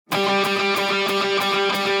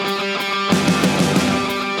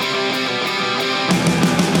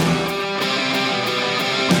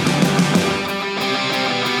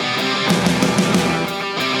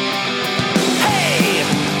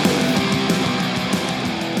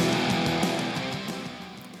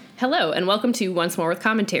Hello, and welcome to Once More with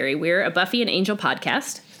Commentary. We're a Buffy and Angel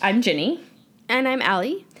podcast. I'm Ginny. And I'm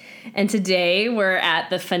Allie. And today we're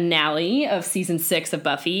at the finale of Season 6 of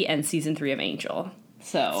Buffy and Season 3 of Angel.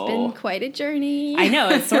 So it's been quite a journey. I know,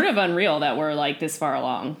 it's sort of unreal that we're, like, this far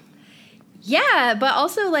along. Yeah, but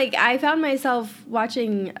also, like, I found myself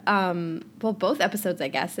watching, both episodes, I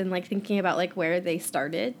guess, and, like, thinking about, like, where they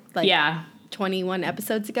started, like, 21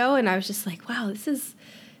 episodes ago, and I was just like, wow, this has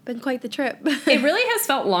been quite the trip. It really has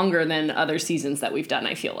felt longer than other seasons that we've done,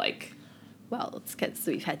 I feel like. Well, it's because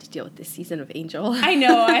we've had to deal with this season of Angel. I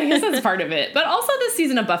know, I guess that's part of it. But also this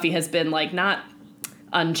season of Buffy has been, like, not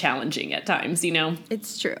unchallenging at times, you know?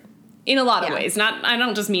 It's true. In a lot of ways. I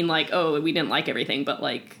don't just mean, like, oh, we didn't like everything, but,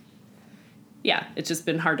 like, yeah, it's just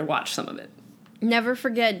been hard to watch some of it. Never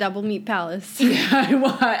forget Double Meat Palace. Yeah,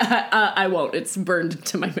 I won't. It's burned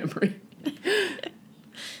into my memory.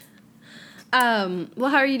 Well,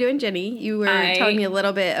 how are you doing, Jenny? You were telling me a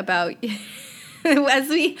little bit about as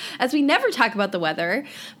we never talk about the weather,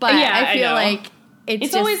 but yeah, I feel like it's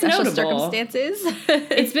just always special notable circumstances.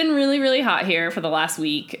 It's been really, really hot here for the last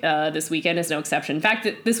week. This weekend is no exception. In fact,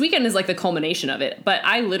 this weekend is like the culmination of it. But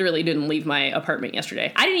I literally didn't leave my apartment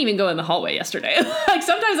yesterday. I didn't even go in the hallway yesterday. Like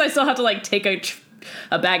sometimes I still have to like take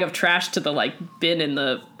a bag of trash to the like bin in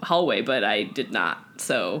the hallway, but I did not.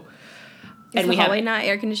 So. Is the hallway not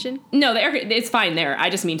air conditioned? No, it's fine there. I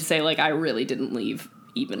just mean to say, like, I really didn't leave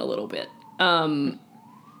even a little bit. But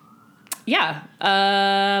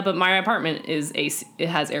my apartment it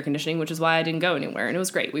has air conditioning, which is why I didn't go anywhere, and it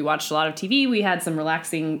was great. We watched a lot of TV, we had some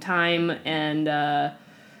relaxing time, and that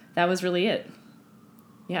was really it.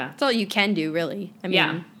 Yeah. That's all you can do, really. I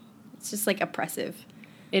mean, it's just, like, oppressive.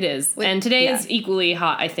 It is. And today is equally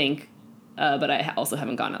hot, I think, but I also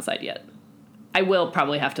haven't gone outside yet. I will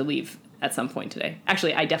probably have to leave at some point today.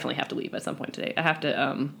 Actually, I definitely have to leave at some point today. I have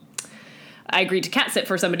to, I agreed to cat sit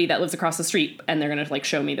for somebody that lives across the street, and they're going to, like,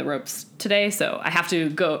 show me the ropes today, so I have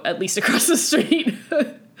to go at least across the street.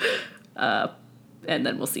 And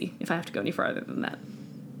then we'll see if I have to go any farther than that.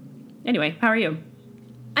 Anyway, how are you?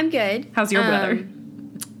 I'm good. How's your weather?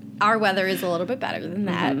 Our weather is a little bit better than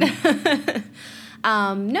that.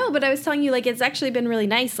 Mm-hmm. No, but I was telling you, like, it's actually been really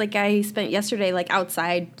nice. Like, I spent yesterday, like,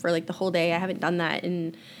 outside for, like, the whole day. I haven't done that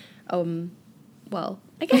in, well,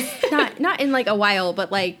 I guess not in, like, a while, but,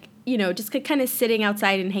 like, you know, just kind of sitting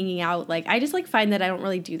outside and hanging out. Like, I just, like, find that I don't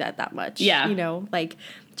really do that much. Yeah. You know, like,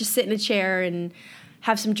 just sit in a chair and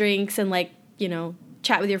have some drinks and, like, you know,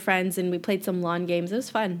 chat with your friends, and we played some lawn games. It was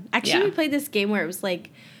fun. Actually, we played this game where it was,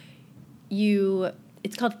 like,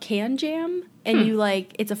 it's called Can Jam, and you,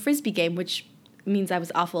 like, it's a Frisbee game, which means I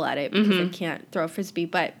was awful at it because I can't throw a Frisbee,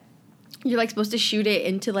 but you're, like, supposed to shoot it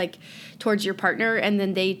into, like, towards your partner, and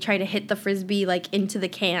then they try to hit the Frisbee, like, into the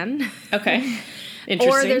can. Okay.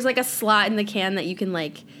 Interesting. Or there's, like, a slot in the can that you can,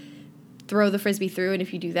 like, throw the Frisbee through, and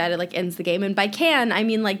if you do that, it, like, ends the game. And by can, I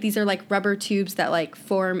mean, like, these are, like, rubber tubes that, like,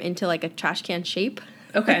 form into, like, a trash can shape.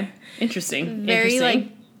 Okay. Interesting. Very, like,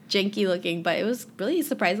 janky looking, but it was really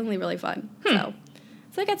surprisingly really fun. So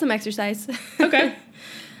I got some exercise. Okay.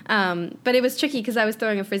 But it was tricky because I was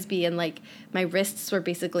throwing a Frisbee, and, like, my wrists were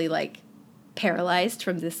basically, like, paralyzed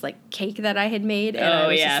from this, like, cake that I had made. And I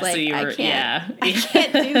was just like, so I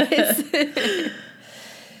can't do this.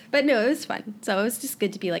 But no, it was fun. So it was just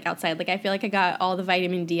good to be, like, outside. Like, I feel like I got all the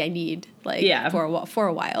vitamin D I need, like, for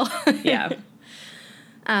a while. Yeah.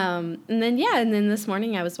 And then this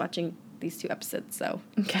morning I was watching these 2 episodes, so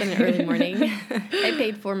it's been an early morning. I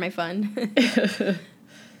paid for my fun.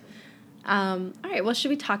 All right, well, should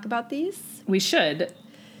we talk about these? We should.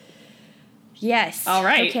 Yes. All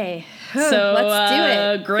right. Okay. So let's do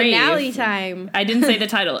it. Grave. Finale time. I didn't say the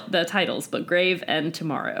titles, but Grave and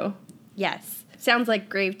Tomorrow. Yes. Sounds like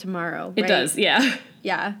Grave Tomorrow, right? It does, yeah.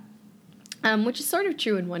 Yeah. Which is sort of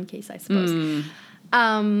true in one case, I suppose. In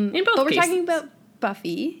both cases. But we're talking about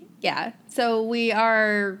Buffy. Yeah. So we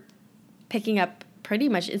are picking up pretty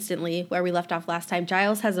much instantly where we left off last time.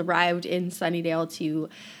 Giles has arrived in Sunnydale to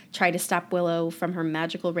try to stop Willow from her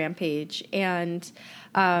magical rampage. And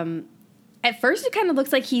at first it kind of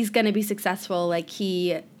looks like he's going to be successful. Like,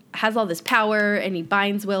 he has all this power and he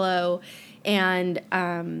binds Willow. And,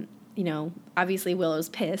 you know, obviously Willow's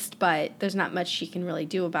pissed, but there's not much she can really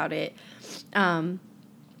do about it.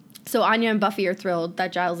 So Anya and Buffy are thrilled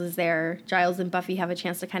that Giles is there. Giles and Buffy have a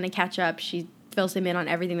chance to kind of catch up. She fills him in on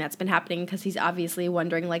everything that's been happening because he's obviously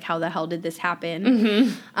wondering, like, how the hell did this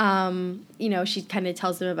happen? Mm-hmm. You know, she kind of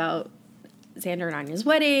tells him about Xander and Anya's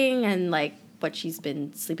wedding and, like, what she's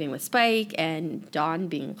been sleeping with Spike and Dawn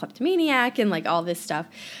being a kleptomaniac and, like, all this stuff.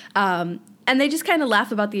 And And they just kind of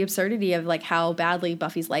laugh about the absurdity of like how badly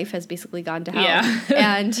Buffy's life has basically gone to hell. Yeah.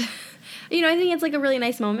 And, you know, I think it's like a really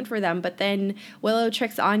nice moment for them. But then Willow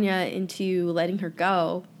tricks Anya into letting her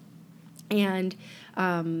go. And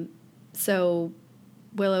so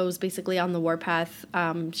Willow's basically on the warpath.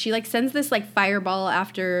 She like sends this like fireball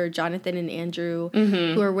after Jonathan and Andrew,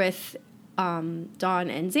 who are with Dawn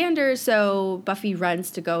and Xander. So Buffy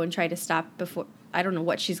runs to go and try to stop before. I don't know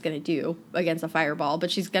what she's going to do against a fireball,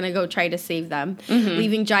 but she's going to go try to save them,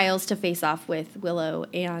 leaving Giles to face off with Willow.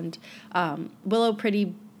 And Willow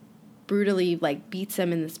pretty brutally like beats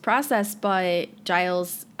him in this process, but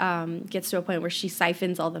Giles gets to a point where she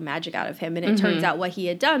siphons all the magic out of him. And it turns out what he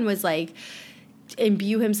had done was like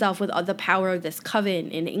imbue himself with the power of this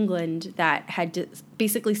coven in England that had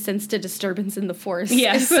basically sensed a disturbance in the force.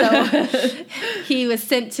 Yes. So he was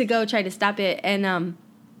sent to go try to stop it. And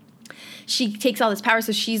she takes all this power,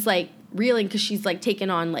 so she's like reeling because she's like taken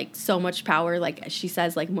on like so much power, like she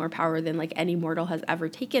says, like more power than like any mortal has ever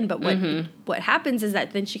taken. But what happens is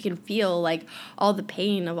that then she can feel like all the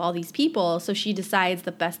pain of all these people, so she decides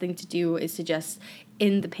the best thing to do is to just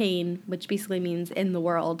end the pain, which basically means end the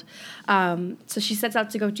world. So she sets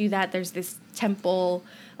out to go do that. There's this temple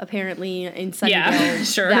apparently in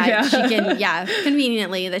Sunnydale that she can,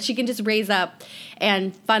 conveniently, that she can just raise up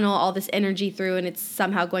and funnel all this energy through, and it's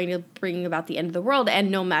somehow going to bring about the end of the world, and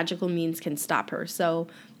no magical means can stop her. So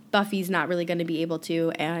Buffy's not really going to be able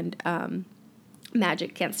to, and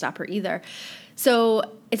magic can't stop her either. So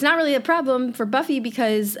it's not really a problem for Buffy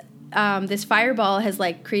because this fireball has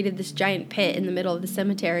like created this giant pit in the middle of the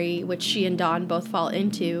cemetery, which she and Dawn both fall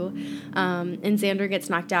into. And Xander gets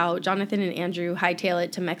knocked out. Jonathan and Andrew hightail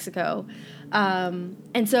it to Mexico.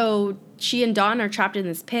 And so she and Dawn are trapped in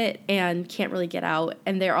this pit and can't really get out.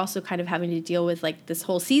 And they're also kind of having to deal with like this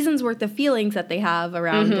whole season's worth of feelings that they have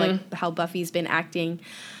around like how Buffy's been acting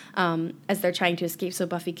as they're trying to escape so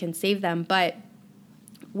Buffy can save them. But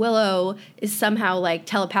Willow is somehow like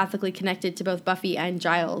telepathically connected to both Buffy and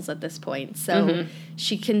Giles at this point. So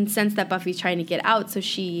she can sense that Buffy's trying to get out. So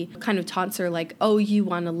she kind of taunts her like, oh, you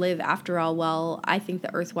want to live after all? Well, I think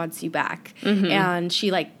the Earth wants you back. And she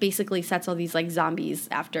like basically sets all these like zombies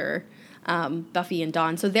after Buffy and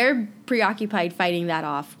Dawn. So they're preoccupied fighting that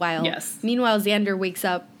off. While meanwhile, Xander wakes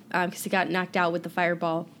up because he got knocked out with the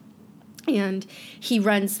fireball. And he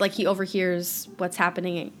runs, like he overhears what's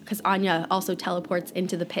happening because Anya also teleports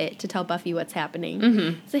into the pit to tell Buffy what's happening.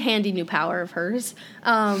 It's a handy new power of hers.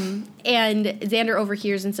 And Xander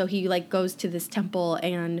overhears, and so he like goes to this temple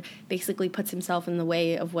and basically puts himself in the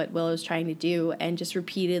way of what Willow's trying to do and just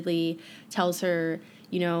repeatedly tells her,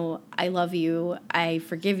 you know, I love you, I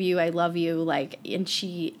forgive you, I love you, like, and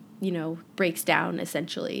she, you know, breaks down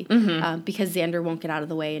essentially because Xander won't get out of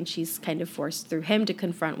the way, and she's kind of forced through him to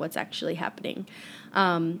confront what's actually happening.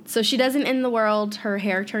 So she doesn't end the world. Her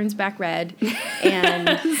hair turns back red, and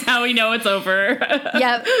that's how we know it's over.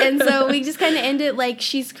 Yep. And so we just kind of end it like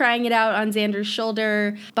she's crying it out on Xander's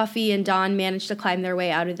shoulder. Buffy and Dawn manage to climb their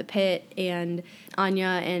way out of the pit, and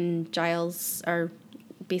Anya and Giles are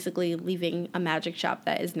basically leaving a magic shop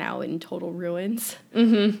that is now in total ruins.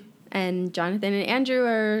 And Jonathan and Andrew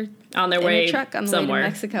are on their way in a truck on the somewhere. way to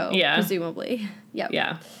Mexico, presumably. Yep.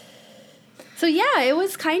 Yeah. So yeah, it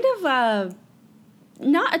was kind of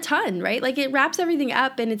not a ton, right? Like it wraps everything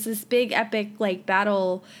up, and it's this big epic like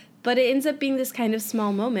battle, but it ends up being this kind of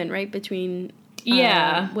small moment, right, between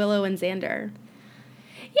Willow and Xander.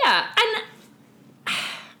 Yeah, and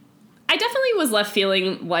I definitely was left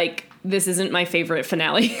feeling like this isn't my favorite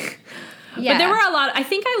finale. But there were a lot. I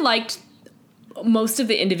think I liked most of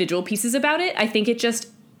the individual pieces about it. I think it just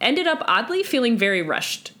ended up oddly feeling very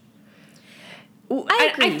rushed.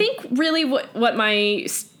 I think really what my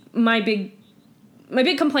big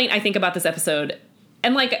complaint I think about this episode,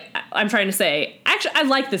 and like I'm trying to say, actually I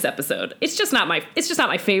like this episode. It's just not my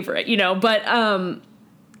favorite, you know, but I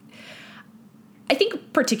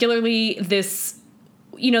think particularly this,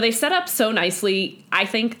 you know, they set up so nicely, I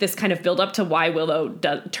think, this kind of build up to why Willow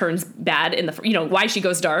turns bad in the, you know, why she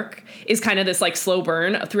goes dark is kind of this like slow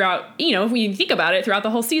burn throughout, you know, if we think about it, throughout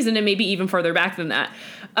the whole season and maybe even further back than that.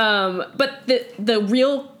 But the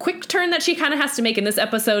real quick turn that she kind of has to make in this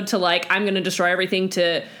episode to like, I'm going to destroy everything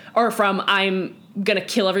from I'm going to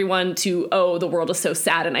kill everyone to, oh, the world is so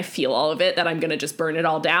sad and I feel all of it that I'm going to just burn it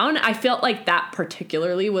all down. I felt like that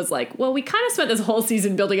particularly was like, well, we kind of spent this whole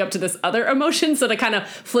season building up to this other emotion. So to kind of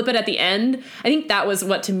flip it at the end, I think that was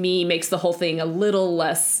what to me makes the whole thing a little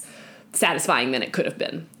less satisfying than it could have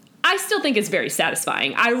been. I still think it's very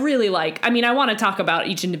satisfying. I want to talk about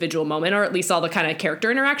each individual moment, or at least all the kind of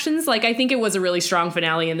character interactions. Like, I think it was a really strong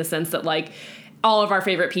finale in the sense that, like, all of our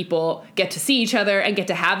favorite people get to see each other and get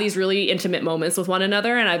to have these really intimate moments with one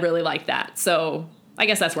another, and I really like that. So I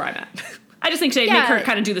guess that's where I'm at. I just think they make her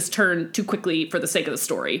kind of do this turn too quickly for the sake of the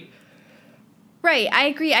story. Right, I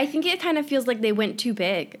agree. I think it kind of feels like they went too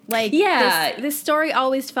big. Like, this story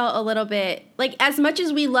always felt a little bit, like, as much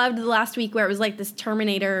as we loved the last week where it was like this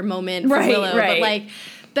Terminator moment for Willow,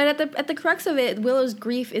 but at the crux of it, Willow's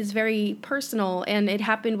grief is very personal, and it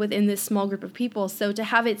happened within this small group of people. So to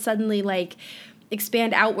have it suddenly, like,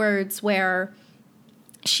 expand outwards where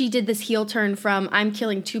she did this heel turn from I'm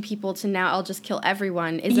killing 2 people to now I'll just kill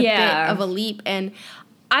everyone is a bit of a leap, and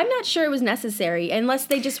I'm not sure it was necessary unless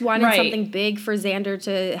they just wanted something big for Xander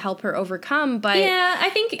to help her overcome. But I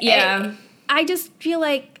think I just feel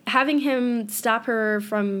like having him stop her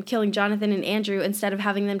from killing Jonathan and Andrew instead of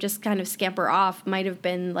having them just kind of scamper off might have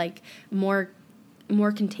been like more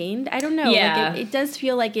contained. I don't know. Yeah. Like it does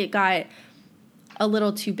feel like it got a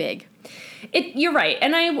little too big. You're right.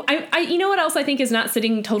 And I you know what else I think is not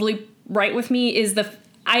sitting totally right with me is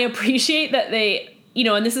I appreciate that they, you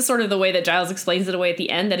know, and this is sort of the way that Giles explains it away at the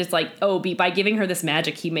end, that it's like, by giving her this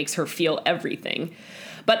magic, he makes her feel everything.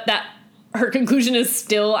 But that her conclusion is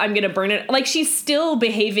still, I'm going to burn it. Like, she's still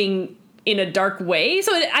behaving in a dark way.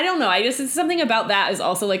 So I don't know. It's something about that is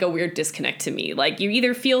also like a weird disconnect to me. Like, you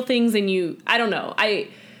either feel things and I don't know.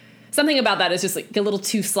 Something about that is just like a little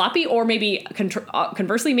too sloppy, or maybe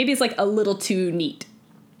conversely, maybe it's like a little too neat.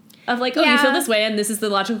 Of like, you feel this way and this is the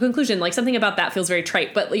logical conclusion. Like, something about that feels very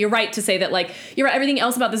trite. But you're right to say that, like, everything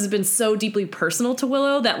else about this has been so deeply personal to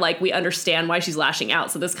Willow that, like, we understand why she's lashing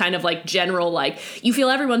out. So this kind of, like, general, like, you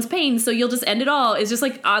feel everyone's pain, so you'll just end it all is just,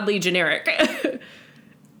 like, oddly generic.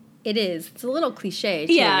 It is. It's a little cliche,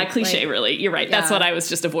 too. Yeah, cliche, like, really. You're right. Yeah. That's what I was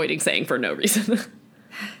just avoiding saying for no reason.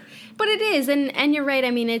 But it is. And you're right.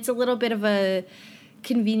 I mean, it's a little bit of a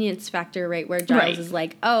convenience factor, right, where Giles is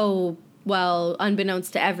like, well,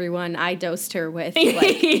 unbeknownst to everyone, I dosed her with,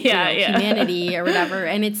 like, humanity or whatever.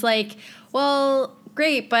 And it's like, well,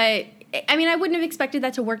 great, but, I mean, I wouldn't have expected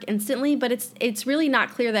that to work instantly, but it's really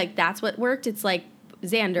not clear that that's what worked. It's like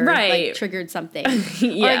Xander, like, triggered something.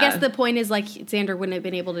 Or I guess the point is, like, Xander wouldn't have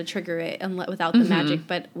been able to trigger it without the magic,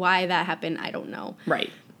 but why that happened, I don't know.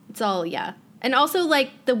 Right. It's all, And also,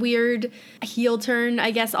 like, the weird heel turn,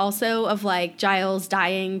 I guess, also, of, like, Giles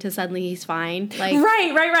dying to suddenly he's fine. Like,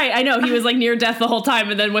 Right. I know. He was, like, near death the whole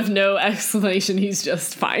time, and then with no explanation, he's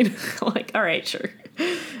just fine. Like, all right, sure.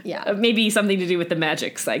 Yeah. Maybe something to do with the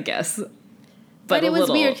magics, I guess. But it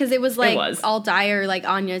was weird, because it was, like, all dire, like,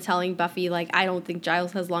 Anya telling Buffy, like, I don't think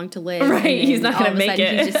Giles has long to live. Right, he's not going to make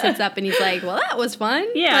it. He just sits up and he's like, well, that was fun.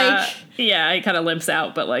 Yeah, he kind of limps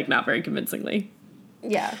out, but, like, not very convincingly.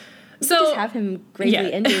 Yeah. So just have him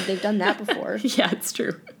gravely injured. They've done that before. Yeah, it's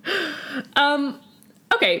true.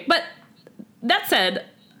 Okay, but that said,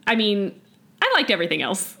 I mean, I liked everything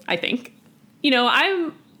else, I think. You know,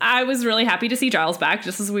 I was really happy to see Giles back,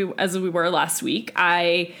 just as we were last week.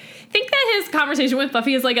 I think that his conversation with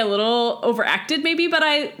Buffy is, like, a little overacted maybe, but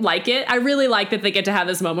I like it. I really like that they get to have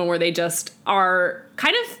this moment where they just are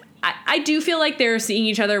kind of, I do feel like they're seeing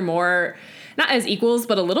each other more, not as equals,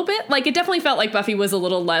 but a little bit. Like, it definitely felt like Buffy was a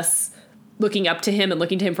little less looking up to him and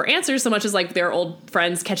looking to him for answers, so much as, like, they're old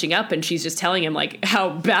friends catching up, and she's just telling him, like, how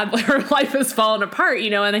bad her life has fallen apart, you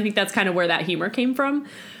know, and I think that's kind of where that humor came from.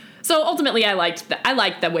 So ultimately, I liked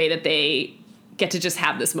the way that they get to just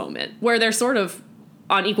have this moment where they're sort of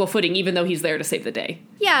on equal footing, even though he's there to save the day.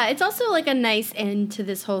 Yeah, it's also, like, a nice end to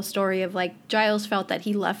this whole story of, like, Giles felt that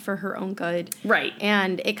he left for her own good. Right.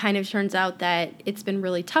 And it kind of turns out that it's been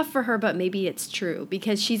really tough for her, but maybe it's true,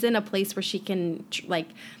 because she's in a place where she can, like,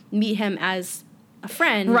 meet him as a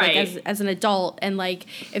friend, right, like, as an adult. And, like,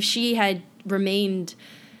 if she had remained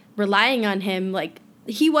relying on him, like,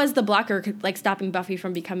 he was the blocker, like, stopping Buffy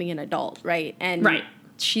from becoming an adult, right? And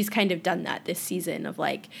she's kind of done that this season of,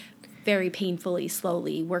 like, very painfully,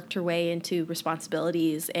 slowly worked her way into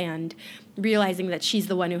responsibilities and realizing that she's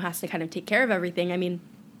the one who has to kind of take care of everything. I mean,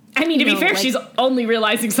 to be fair, like, she's only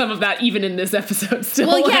realizing some of that even in this episode still.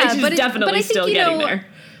 Well, yeah, she's definitely still getting there.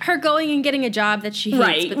 Her going and getting a job that she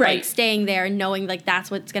hates, but like staying there and knowing, like, that's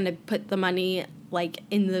what's going to put the money, like,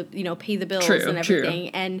 in the, you know, pay the bills and everything.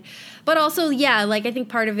 And but also, yeah, like, I think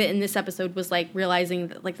part of it in this episode was, like, realizing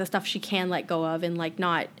that, like, the stuff she can let go of and, like,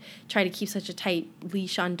 not try to keep such a tight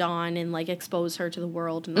leash on Dawn and, like, expose her to the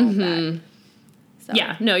world and all that. So.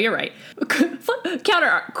 Yeah, no, you're right.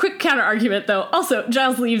 Quick counter argument, though. Also,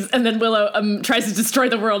 Giles leaves, and then Willow tries to destroy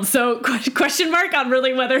the world. So, question mark on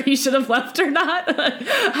really whether he should have left or not.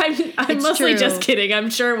 I'm mostly just kidding. I'm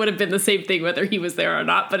sure it would have been the same thing whether he was there or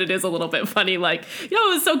not. But it is a little bit funny. Like, it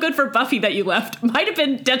was so good for Buffy that you left. Might have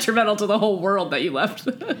been detrimental to the whole world that you left.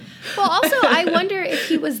 Well, also, I wonder if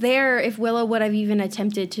he was there, if Willow would have even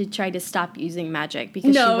attempted to try to stop using magic,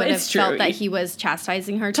 because she would have felt that he was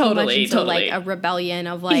chastising her too much into like a rebellion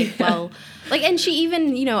of like, well, like, and she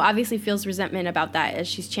even, obviously feels resentment about that as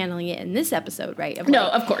she's channeling it in this episode, right? Of, no,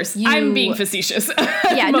 of course. I'm being facetious.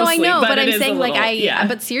 Yeah, mostly, no, I know, but I'm saying like,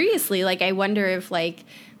 but seriously, like, I wonder if like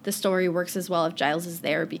the story works as well if Giles is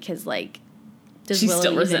there, because like, she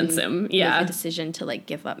still resents him. Yeah. Make a decision to like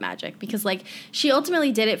give up magic, because like she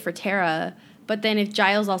ultimately did it for Tara, but then if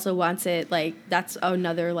Giles also wants it, like that's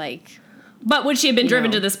another like. But would she have been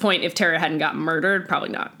driven to this point if Tara hadn't gotten murdered? Probably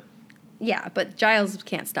not. Yeah, but Giles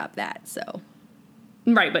can't stop that, so.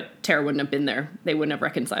 Right, but Tara wouldn't have been there. They wouldn't have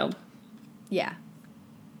reconciled. Yeah.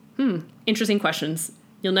 Interesting questions.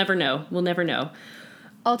 You'll never know. We'll never know.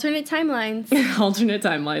 Alternate timelines. Alternate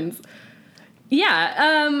timelines.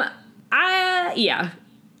 Yeah,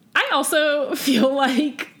 I also feel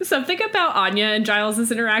like something about Anya and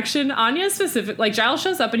Giles' interaction. Anya specific, like Giles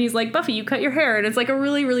shows up and he's like, Buffy, you cut your hair. And it's like a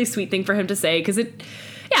really, really sweet thing for him to say. Cause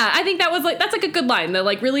I think that's like a good line that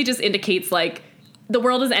like really just indicates like the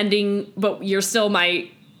world is ending, but you're still my,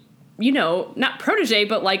 not protege,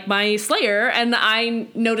 but like my slayer. And I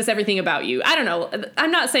notice everything about you. I don't know. I'm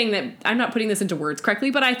not saying that I'm not putting this into words correctly,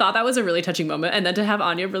 but I thought that was a really touching moment. And then to have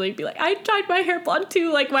Anya really be like, I dyed my hair blonde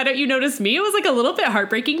too. Like, why don't you notice me? It was like a little bit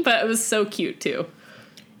heartbreaking, but it was so cute too.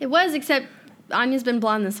 It was, except Anya's been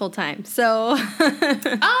blonde this whole time. So.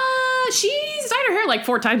 She's dyed her hair like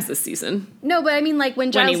 4 times this season. No, but I mean, like,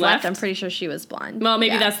 when Giles left, I'm pretty sure she was blonde. Well,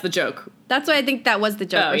 maybe that's the joke. That's why I think that was the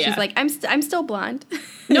joke, where she's like, I'm still blonde.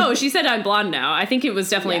 No, she said I'm blonde now. I think it was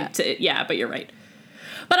definitely, but you're right.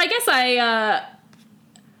 But I guess I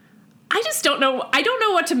just don't know. I don't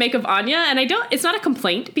know what to make of Anya, and it's not a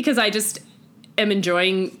complaint, because I just am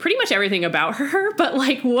enjoying pretty much everything about her, but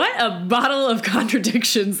like what a bottle of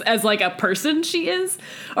contradictions as like a person she is,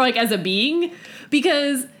 or like as a being,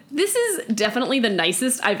 because this is definitely the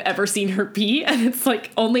nicest I've ever seen her be, and it's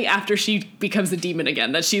like only after she becomes a demon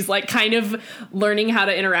again that she's like kind of learning how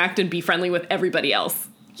to interact and be friendly with everybody else.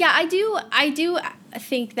 Yeah, I do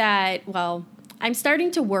think that, well, I'm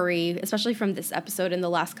starting to worry, especially from this episode and the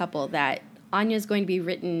last couple, that Anya's going to be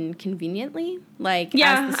written conveniently, like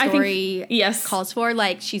as the story calls for.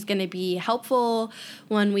 Like, she's going to be helpful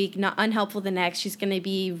one week, not unhelpful the next. She's going to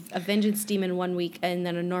be a vengeance demon one week and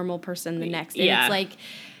then a normal person the next. And it's like,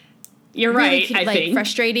 you're really right. I think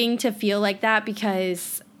frustrating to feel like that,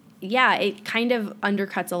 because it kind of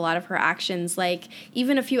undercuts a lot of her actions. Like,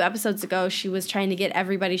 even a few episodes ago, she was trying to get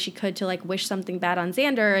everybody she could to like wish something bad on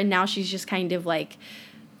Xander, and now she's just kind of like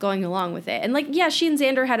going along with it. And like, she and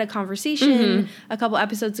Xander had a conversation a couple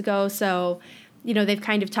episodes ago, so they've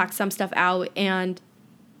kind of talked some stuff out, and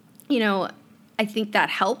I think that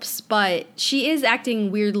helps. But she is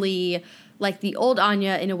acting weirdly like the old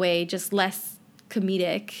Anya in a way, just less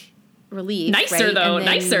comedic relief. Nicer, right? Though.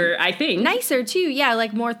 Nicer, I think. Nicer, too. Yeah,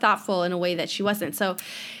 like more thoughtful in a way that she wasn't. So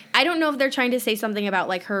I don't know if they're trying to say something about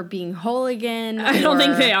like her being whole again. I don't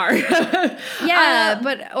think they are.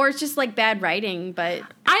 Or it's just like bad writing, but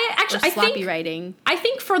sloppy writing. I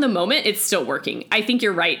think for the moment it's still working. I think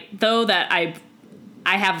you're right, though, that I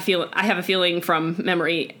have a feeling from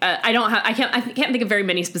memory. I can't think of very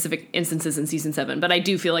many specific instances in season 7, but I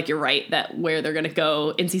do feel like you're right that where they're going to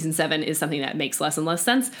go in season 7 is something that makes less and less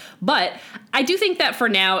sense. But I do think that for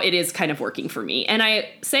now it is kind of working for me. And I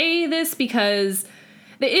say this because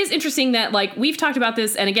it is interesting that, like, we've talked about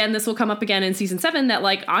this, and again, this will come up again in season 7, that,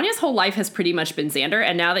 like, Anya's whole life has pretty much been Xander,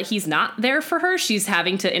 and now that he's not there for her, she's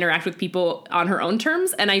having to interact with people on her own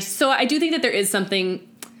terms. And I do think that there is something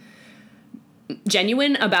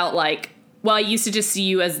genuine about, like, well, I used to just see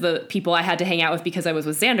you as the people I had to hang out with because I was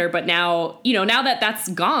with Xander, but now, now that that's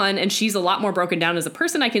gone and she's a lot more broken down as a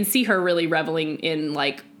person, I can see her really reveling in,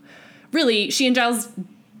 like, really, she and Giles,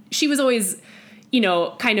 she was always,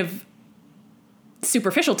 kind of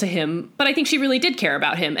superficial to him, but I think she really did care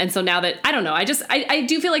about him. And so now that, I don't know, I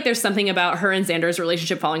do feel like there's something about her and Xander's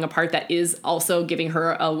relationship falling apart that is also giving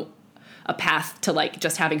her a path to, like,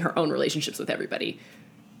 just having her own relationships with everybody.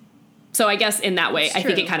 So I guess in that way, I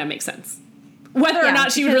think it kind of makes sense. Whether or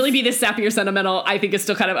not she would really be this sappy or sentimental, I think is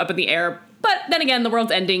still kind of up in the air. But then again, the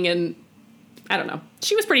world's ending, and I don't know.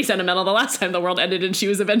 She was pretty sentimental the last time the world ended and she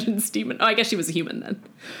was a vengeance demon. Oh, I guess she was a human then.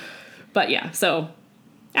 But yeah, so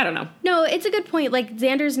I don't know. No, it's a good point. Like,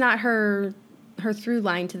 Xander's not her her through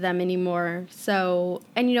line to them anymore. So,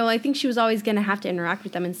 and you know, I think she was always going to have to interact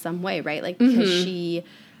with them in some way, right? Like, because she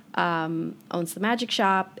owns the magic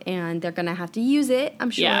shop and they're going to have to use it,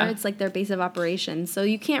 I'm sure. Yeah. It's like their base of operations. So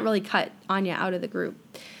you can't really cut Anya out of the group.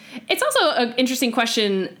 It's also an interesting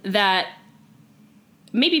question that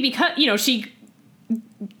maybe because, you know, she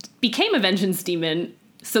became a vengeance demon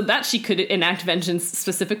so that she could enact vengeance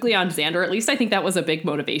specifically on Xander. At least I think that was a big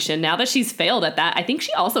motivation. Now that she's failed at that, I think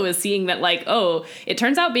she also is seeing that, like, oh, it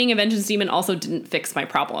turns out being a vengeance demon also didn't fix my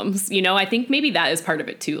problems. You know, I think maybe that is part of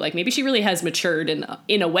it too. Like, maybe she really has matured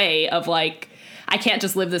in a way of, like, I can't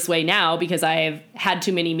just live this way now because I've had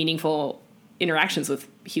too many meaningful interactions with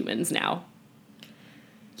humans now.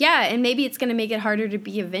 Yeah, and maybe it's going to make it harder to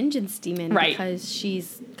be a vengeance demon, right? Because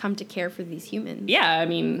she's come to care for these humans. Yeah, I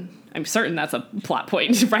mean, I'm certain that's a plot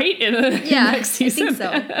point, right? In the next season. I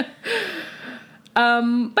think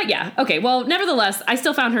so. But yeah, okay. Well, nevertheless, I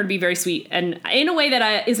still found her to be very sweet, and in a way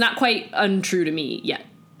that is not quite untrue to me yet.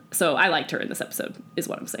 So I liked her in this episode, is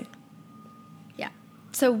what I'm saying. Yeah.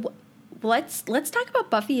 So let's talk about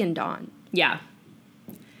Buffy and Dawn. Yeah.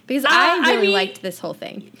 Because I really liked this whole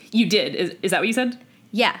thing. You did? Is that what you said?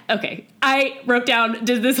 Yeah. Okay. I wrote down,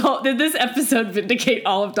 did this episode vindicate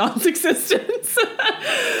all of Dawn's existence?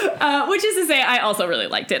 Which is to say, I also really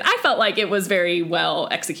liked it. I felt like it was very well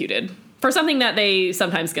executed for something that they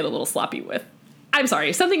sometimes get a little sloppy with. I'm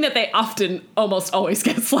sorry, something that they often almost always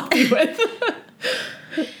get sloppy with.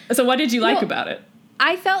 So what did you like about it?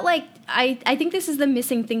 I felt like, I think this is the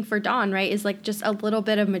missing thing for Dawn, right? Is like just a little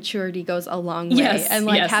bit of maturity goes a long way. Yes, and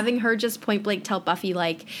like having her just point blank tell Buffy,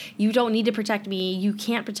 like, you don't need to protect me. You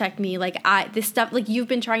can't protect me. Like, this stuff, like, you've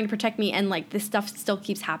been trying to protect me and like this stuff still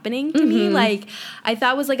keeps happening to me. Like, I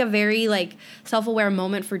thought was like a very like self-aware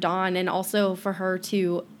moment for Dawn, and also for her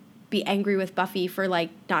to be angry with Buffy for like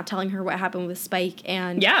not telling her what happened with Spike,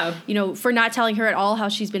 and you know, for not telling her at all how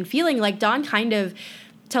she's been feeling. Like, Dawn kind of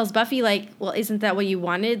tells Buffy, like, well, isn't that what you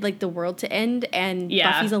wanted, like, the world to end? And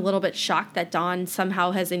Buffy's a little bit shocked that Dawn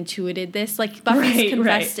somehow has intuited this. Like, Buffy's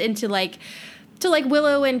confessed into, like, to, like,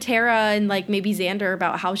 Willow and Tara and, like, maybe Xander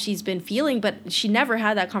about how she's been feeling, but she never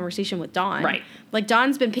had that conversation with Dawn. Right. Like,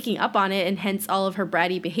 Dawn's been picking up on it, and hence all of her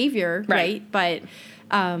bratty behavior, right? But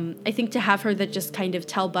I think to have her that just kind of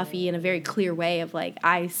tell Buffy in a very clear way of, like,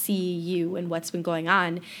 I see you and what's been going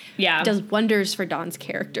on, does wonders for Dawn's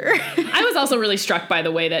character. I was also really struck by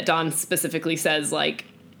the way that Dawn specifically says, like,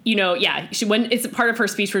 you know, when it's part of her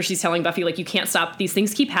speech where she's telling Buffy, like, you can't stop, these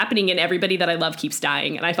things keep happening and everybody that I love keeps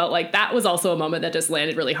dying. And I felt like that was also a moment that just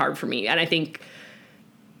landed really hard for me. And I think,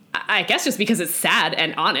 I guess just because it's sad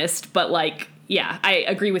and honest, but, like, yeah, I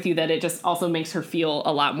agree with you that it just also makes her feel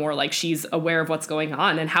a lot more like she's aware of what's going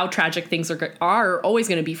on and how tragic things are always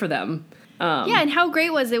going to be for them. And how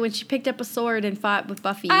great was it when she picked up a sword and fought with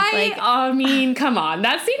Buffy? I mean, come on.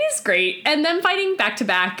 That scene is great. And them fighting back to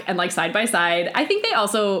back and, like, side by side. I think they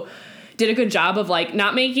also did a good job of, like,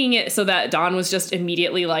 not making it so that Dawn was just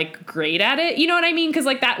immediately, like, great at it. You know what I mean? Because,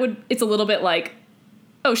 like, it's a little bit like,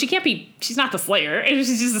 oh, she's not the Slayer.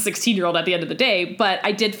 She's just a 16-year-old at the end of the day. But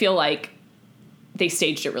I did feel like they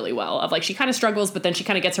staged it really well of, like, she kind of struggles, but then she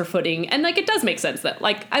kind of gets her footing. And, like, it does make sense that,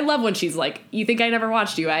 like, I love when she's like, you think I never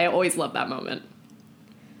watched you? I always love that moment.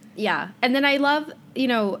 Yeah. And then I love, you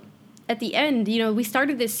know, at the end, you know, we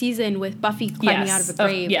started this season with Buffy climbing out of a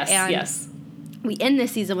grave. Yes. We end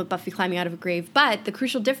this season with Buffy climbing out of a grave, but the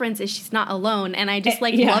crucial difference is she's not alone. And I just,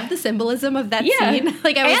 like, love the symbolism of that scene.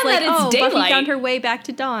 Like, I was like, oh, daylight. Buffy found her way back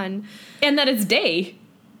to Dawn. And that it's day.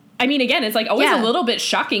 I mean, again, it's, like, always a little bit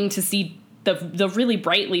shocking to see the really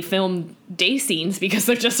brightly filmed day scenes because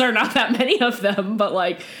there just are not that many of them. But,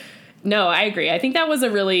 like, no, I agree. I think that was a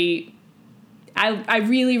really, I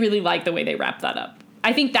really, really like the way they wrapped that up.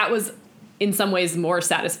 I think that was in some ways more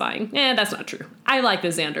satisfying. That's not true. I like the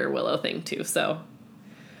Xander Willow thing too. So,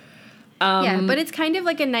 yeah, but it's kind of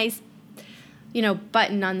like a nice, you know,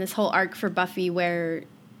 button on this whole arc for Buffy where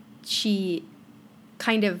she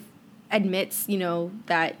kind of admits, you know,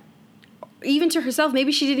 that even to herself,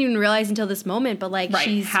 maybe she didn't even realize until this moment, but, like,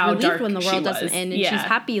 she's relieved when the world doesn't end, and she's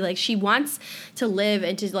happy. Like, she wants to live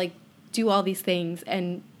and to, like, do all these things,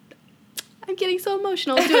 and I'm getting so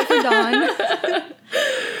emotional. Do it for Dawn.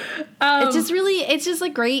 It's just a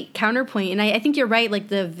great counterpoint, and I think you're right. Like,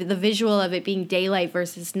 the visual of it being daylight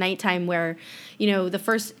versus nighttime, where, you know, the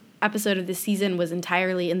first episode of this season was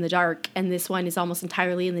entirely in the dark, and this one is almost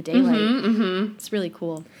entirely in the daylight. It's really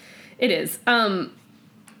cool. It is.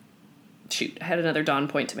 Shoot, I had another Dawn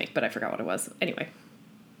point to make, but I forgot what it was. Anyway,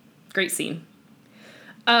 great scene.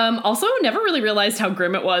 Also, never really realized how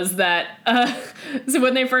grim it was that, so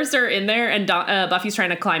when they first are in there and Buffy's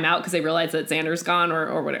trying to climb out because they realize that Xander's gone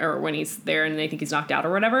or when he's there and they think he's knocked out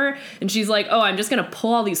or whatever. And she's like, oh, I'm just going to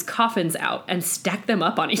pull all these coffins out and stack them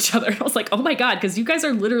up on each other. And I was like, oh my God, because you guys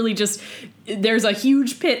are literally just, there's a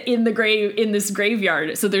huge pit in this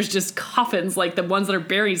graveyard. So there's just coffins, like the ones that are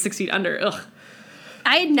buried 6 feet under. Ugh.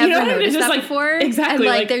 I had never noticed that before. Exactly.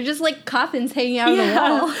 And, they're just, coffins hanging out of the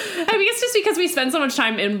wall. I mean, it's just because we spend so much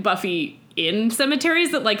time in Buffy in cemeteries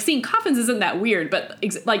that, seeing coffins isn't that weird. But,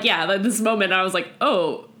 this moment, I was like,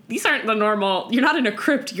 oh, these aren't the normal... You're not in a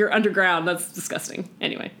crypt. You're underground. That's disgusting.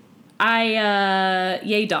 Anyway.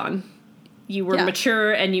 Yay, Dawn. You were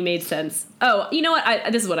mature and you made sense. Oh, you know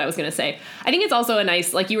what? This is what I was going to say. I think it's also a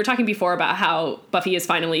nice... you were talking before about how Buffy is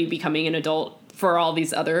finally becoming an adult for all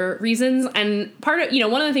these other reasons. And part of,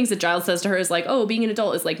 one of the things that Giles says to her is oh, being an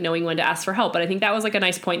adult is knowing when to ask for help. But I think that was a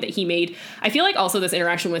nice point that he made. I feel like also this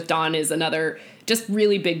interaction with Dawn is another just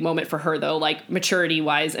really big moment for her, though, maturity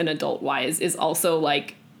wise and adult wise is also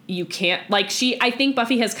you can't I think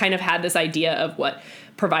Buffy has kind of had this idea of what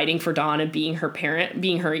providing for Dawn and being her parent,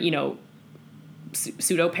 being her,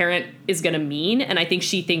 pseudo parent is going to mean. And I think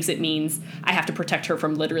she thinks it means I have to protect her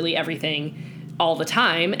from literally everything all the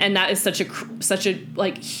time, and that is such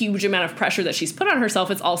a huge amount of pressure that she's put on herself.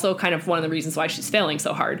 It's also kind of one of the reasons why she's failing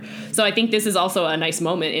so hard. So I think this is also a nice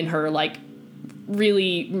moment in her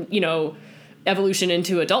really evolution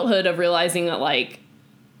into adulthood of realizing that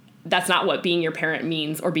that's not what being your parent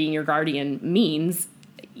means or being your guardian means,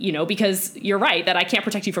 because you're right that I can't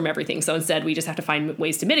protect you from everything. So instead we just have to find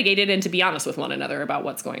ways to mitigate it and to be honest with one another about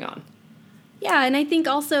what's going on. Yeah, and I think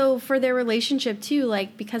also for their relationship too,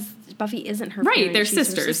 because Buffy isn't her parent, they're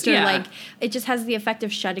sisters. Sister, yeah, it just has the effect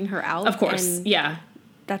of shutting her out. Of course, and yeah,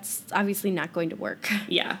 that's obviously not going to work.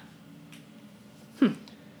 Yeah.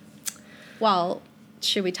 Well,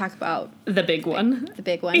 should we talk about the big one? The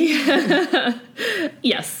big one.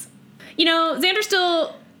 Yes. Xander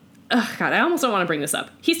still. Oh God, I almost don't want to bring this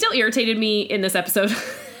up. He still irritated me in this episode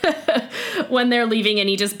when they're leaving, and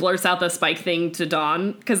he just blurts out the Spike thing to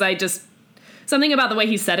Dawn because something about the way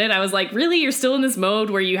he said it, I was like, really? You're still in this mode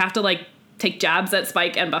where you have to, take jabs at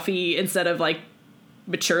Spike and Buffy instead of,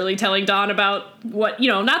 maturely telling Dawn about what,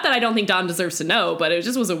 not that I don't think Dawn deserves to know, but it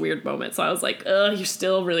just was a weird moment. So I was like, ugh, you're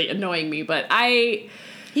still really annoying me. But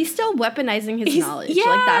he's still weaponizing his knowledge.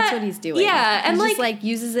 Yeah, that's what he's doing. Yeah. And just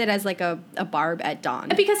uses it as a barb at Dawn.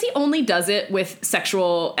 Because he only does it with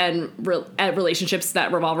sexual and relationships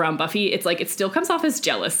that revolve around Buffy. It's it still comes off as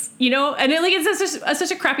jealous, and it's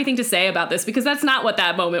such a crappy thing to say about this because that's not what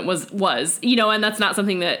that moment was, and that's not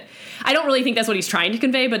something that I don't really think that's what he's trying to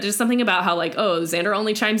convey, but just something about how Xander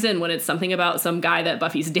only chimes in when it's something about some guy that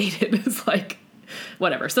Buffy's dated is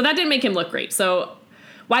whatever. So that didn't make him look great. So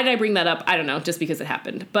why did I bring that up? I don't know, just because it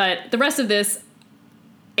happened. But the rest of this,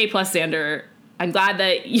 A+ Xander, I'm glad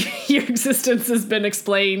that your existence has been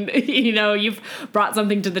explained. You've brought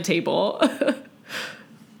something to the table.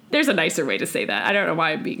 There's a nicer way to say that. I don't know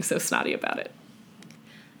why I'm being so snotty about it.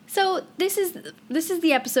 So this is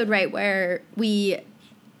the episode, right, where we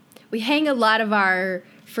hang a lot of our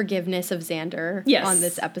forgiveness of Xander on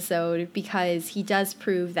this episode because he does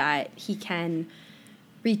prove that he can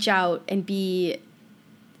reach out and be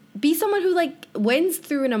someone who wins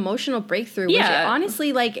through an emotional breakthrough, which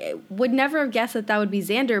honestly would never have guessed that would be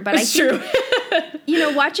Xander. But it's true.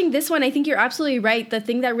 Watching this one, I think you're absolutely right. The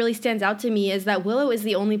thing that really stands out to me is that Willow is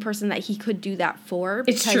the only person that he could do that for.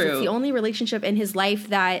 Because it's true. It's the only relationship in his life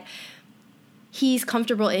that he's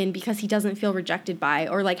comfortable in because he doesn't feel rejected by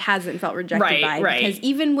or hasn't felt rejected by. Right. Because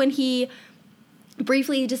even when he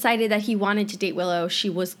briefly decided that he wanted to date Willow, she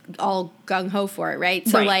was all gung-ho for it, right?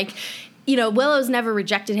 So Willow's never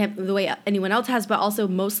rejected him the way anyone else has, but also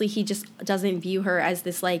mostly he just doesn't view her as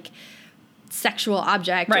this sexual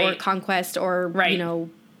object or conquest or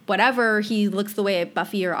whatever. He looks the way at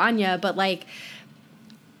Buffy or Anya, but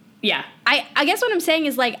yeah. I guess what I'm saying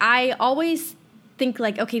is I always think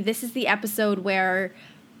okay, this is the episode where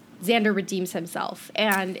Xander redeems himself,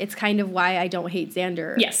 and it's kind of why I don't hate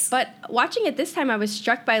Xander. Yes. But watching it this time, I was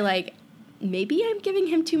struck by maybe I'm giving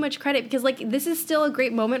him too much credit because this is still a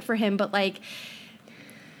great moment for him, but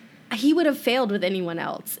he would have failed with anyone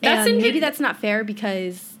else. Maybe that's not fair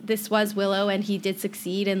because this was Willow and he did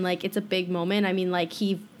succeed and it's a big moment. I mean,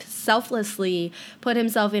 he selflessly put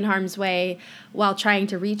himself in harm's way while trying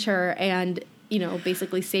to reach her and,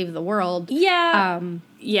 basically save the world. Yeah.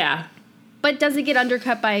 Yeah. But does it get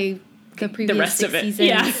undercut by the previous rest 6 of it?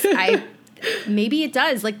 seasons? Yeah. Maybe it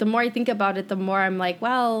does. The more I think about it, the more I'm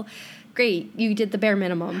well, great, you did the bare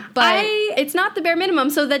minimum. But it's not the bare minimum,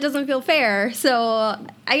 so that doesn't feel fair. So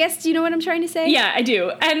I guess, do you know what I'm trying to say? Yeah, I do.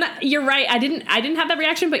 And you're right. I didn't have that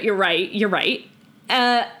reaction, but you're right. You're right.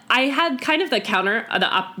 I had kind of the counter,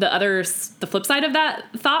 the flip side of that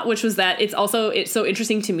thought, which was that it's so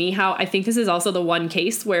interesting to me how I think this is also the one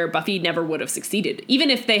case where Buffy never would have succeeded. Even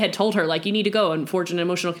if they had told her, like, you need to go and forge an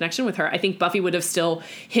emotional connection with her, I think Buffy would have still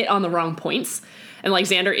hit on the wrong points. And, like,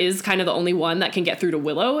 Xander is kind of the only one that can get through to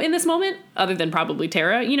Willow in this moment, other than probably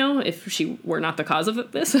Tara, you know, if she were not the cause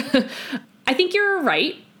of this. I think you're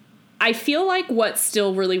right. I feel like what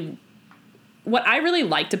I really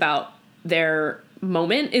liked about their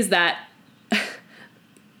moment is that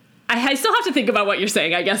I still have to think about what you're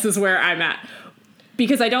saying, I guess, is where I'm at,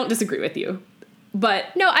 because I don't disagree with you.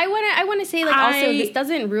 But no, I want to say, like, also, this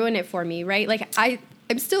doesn't ruin it for me, right? Like,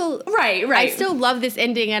 I'm still right. I still love this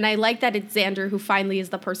ending, and I like that it's Xander who finally is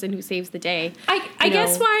the person who saves the day. I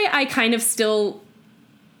guess why I kind of still,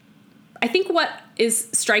 I think what is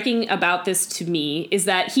striking about this to me is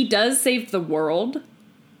that he does save the world,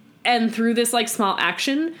 and through this, like, small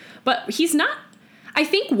action, but he's not. I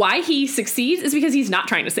think why he succeeds is because he's not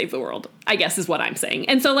trying to save the world, I guess, is what I'm saying.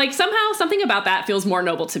 And so, like, somehow something about that feels more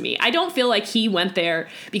noble to me. I don't feel like he went there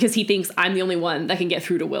because he thinks I'm the only one that can get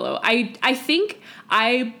through to Willow.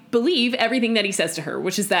 I believe everything that he says to her,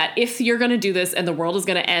 which is that if you're going to do this and the world is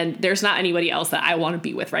going to end, there's not anybody else that I want to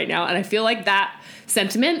be with right now. And I feel like that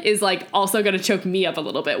sentiment is, like, also going to choke me up a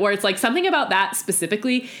little bit, where it's like something about that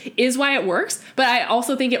specifically is why it works. But I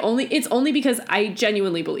also think it's only because I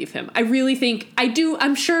genuinely believe him. I really think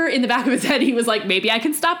I'm sure in the back of his head he was like, maybe I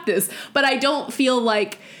can stop this, but I don't feel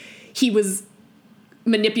like he was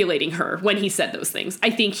manipulating her when he said those things. I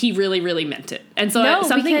think he really, really meant it. And so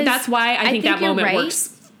that's why I think that moment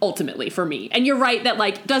works ultimately for me. And you're right that,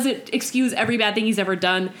 like, does it excuse every bad thing he's ever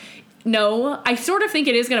done? No, I sort of think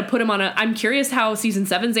it is going to put him on I'm curious how season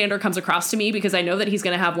 7 Xander comes across to me, because I know that he's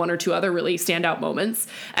going to have one or two other really standout moments.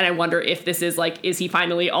 And I wonder if this is, like, is he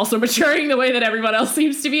finally also maturing the way that everyone else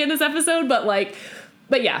seems to be in this episode?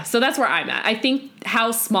 But yeah, so that's where I'm at. I think how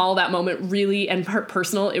small that moment really, and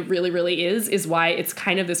personal it really, really is why it's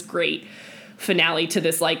kind of this great finale to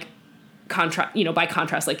this, like, by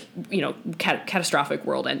contrast, like, catastrophic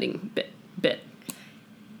world ending bit.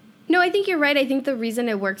 No, I think you're right. I think the reason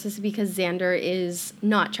it works is because Xander is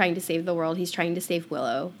not trying to save the world. He's trying to save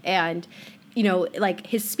Willow. And, like,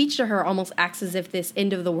 his speech to her almost acts as if this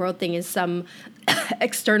end of the world thing is some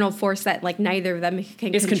external force that, like, neither of them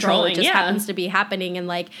can control. It just happens to be happening. And,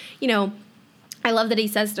 like, I love that he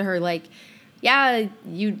says to her, like, yeah,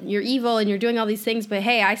 you're evil and you're doing all these things, but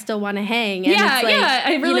hey, I still want to hang. And it's like,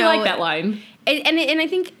 I really like that line. And I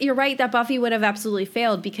think you're right that Buffy would have absolutely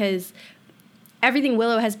failed, because everything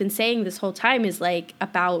Willow has been saying this whole time is, like,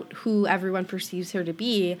 about who everyone perceives her to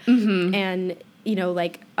be. Mm-hmm. And,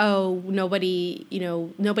 like, oh, nobody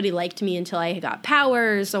liked me until I got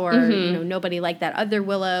powers, or, mm-hmm. Nobody liked that other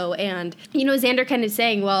Willow. And, Xander kind of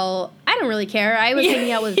saying, well, I don't really care. I was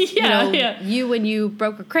hanging out with, you when you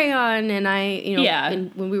broke a crayon,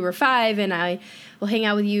 and when we were 5, and I will hang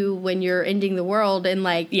out with you when you're ending the world, and,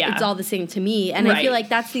 like, it's all the same to me. And I feel like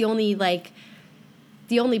that's the only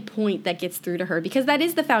point that gets through to her, because that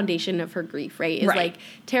is the foundation of her grief, right? Is like,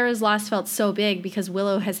 Tara's loss felt so big because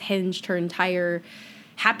Willow has hinged her entire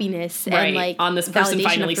happiness and, like, on this person validation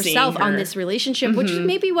finally of herself seeing her. On this relationship, mm-hmm. which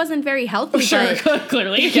maybe wasn't very healthy. Sure, but,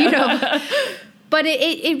 clearly, but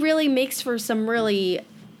it really makes for some really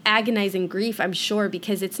agonizing grief, I'm sure,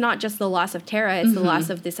 because it's not just the loss of Tara, it's mm-hmm. the loss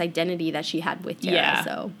of this identity that she had with Tara. Yeah.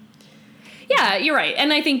 So, yeah, you're right,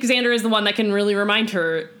 and I think Xander is the one that can really remind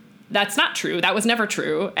her, that's not true. That was never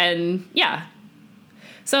true. And yeah.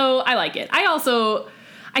 So I like it.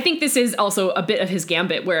 I think this is also a bit of his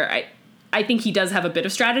gambit, where I think he does have a bit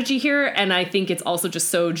of strategy here. And I think it's also just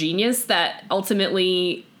so genius that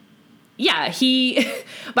ultimately, he,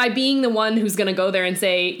 by being the one who's going to go there and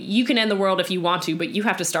say, you can end the world if you want to, but you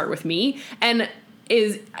have to start with me. And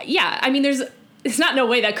it's not no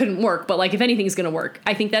way that couldn't work, but, like, if anything's going to work,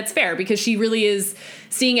 I think that's fair, because she really is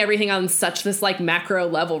seeing everything on such this, like, macro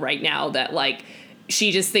level right now that, like,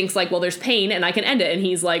 she just thinks, like, well, there's pain and I can end it. And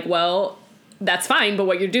he's like, well, that's fine, but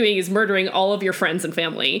what you're doing is murdering all of your friends and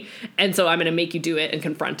family. And so I'm going to make you do it and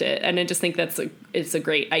confront it. And I just think it's a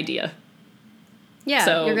great idea. Yeah,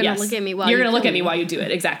 so, you're going to look at me while you're going to look at me while you do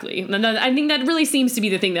it. Exactly. And I think that really seems to be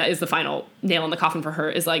the thing that is the final nail in the coffin for her,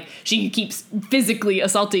 is, like, she keeps physically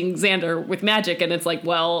assaulting Xander with magic. And it's like,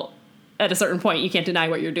 well, at a certain point, you can't deny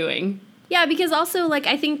what you're doing. Yeah, because also, like,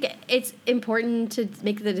 I think it's important to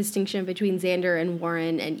make the distinction between Xander and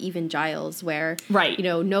Warren and even Giles, where, right.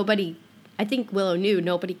 Nobody I think Willow knew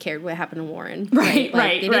nobody cared what happened to Warren. Right, Like,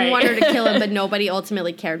 right, they didn't right. want her to kill him, but nobody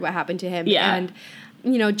ultimately cared what happened to him. Yeah. And,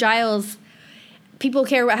 you know, Giles, people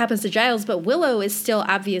care what happens to Giles, but Willow is still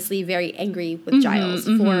obviously very angry with Giles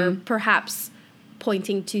for perhaps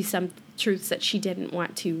pointing to some truths that she didn't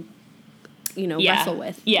want to, you know, wrestle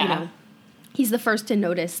with. Yeah. You know? He's the first to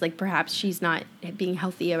notice, like, perhaps she's not being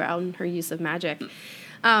healthy around her use of magic.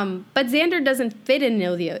 But Xander doesn't fit in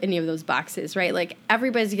any of those boxes, right? Like,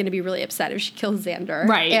 everybody's going to be really upset if she kills Xander.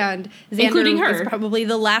 Right. And Xander Including her. is probably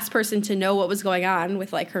the last person to know what was going on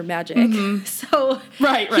with, like, her magic. So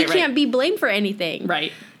he can't be blamed for anything.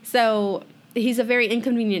 Right. So he's a very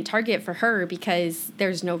inconvenient target for her because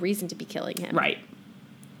there's no reason to be killing him. Right.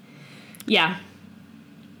 Yeah.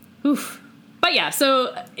 Oof. But yeah,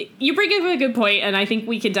 so you bring up a good point, and I think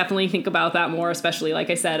we can definitely think about that more, especially,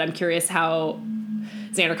 like I said, I'm curious how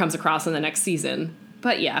Xander comes across in the next season.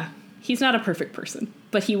 But yeah, he's not a perfect person,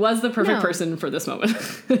 but he was the perfect person for this moment.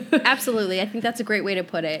 Absolutely. I think that's a great way to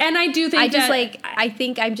put it. And I do think I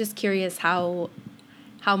think I'm just curious how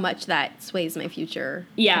much that sways my future.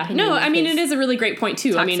 Yeah. No, I mean, it is a really great point,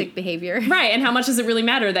 too. Toxic behavior. Right, and how much does it really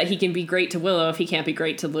matter that he can be great to Willow if he can't be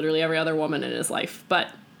great to literally every other woman in his life? But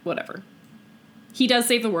whatever. He does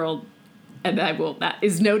save the world, and that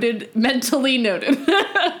is noted, mentally noted.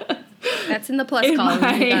 That's in the plus column.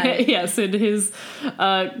 Yes, in his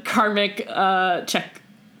karmic check,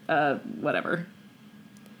 whatever.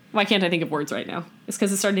 Why can't I think of words right now? It's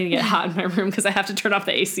because it's starting to get hot in my room because I have to turn off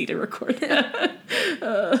the AC to record.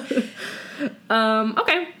 Okay. All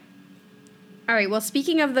right, well,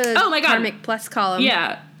 speaking of the karmic plus column.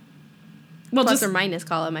 Yeah. Well, plus or minus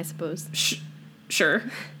column, I suppose. Sure.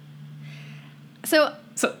 So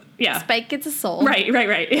yeah. Spike gets a soul. Right.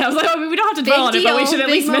 Yeah, I was like, oh, we don't have to dwell on it, but we should at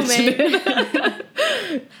least mention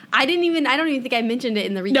it. I don't even think I mentioned it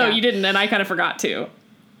in the recap. No, you didn't, and I kind of forgot to.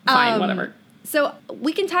 Fine, whatever. So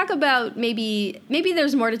we can talk about maybe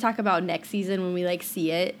there's more to talk about next season when we like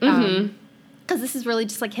see it. Because this is really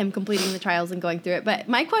just like him completing the trials and going through it. But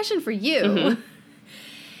my question for you,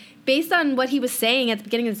 based on what he was saying at the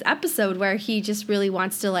beginning of this episode, where he just really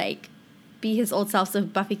wants to like be his old self so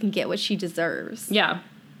Buffy can get what she deserves. Yeah.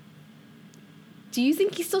 Do you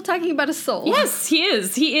think he's still talking about a soul? Yes, he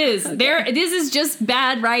is. Okay. This is just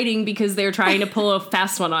bad writing because they're trying to pull a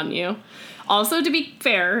fast one on you. Also, to be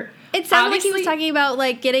fair, it sounded like he was talking about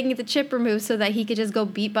like getting the chip removed so that he could just go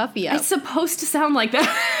beat Buffy up. It's supposed to sound like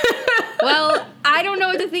that. Well, I don't know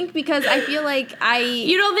what to think because I feel like I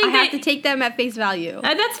have to take them at face value.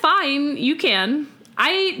 That's fine. You can.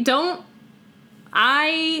 I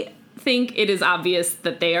think it is obvious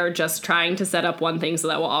that they are just trying to set up one thing so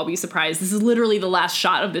that we'll all be surprised. This is literally the last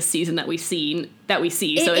shot of this season that we see.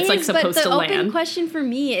 So it's like supposed to land. The open question for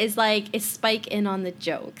me is like, is Spike in on the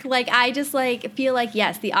joke? Like, I just like feel like,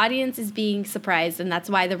 yes, the audience is being surprised, and that's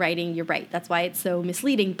why the writing, you're right, that's why it's so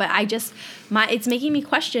misleading. But it's making me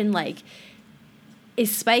question, like,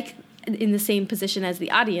 is Spike in the same position as the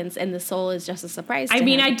audience, and the soul is just a surprise to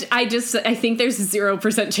him? I think there's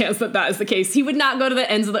 0% chance that is the case. He would not go to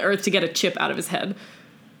the ends of the earth to get a chip out of his head.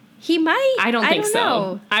 He might. I don't think so.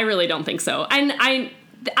 Know. I really don't think so. And I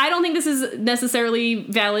don't think this is necessarily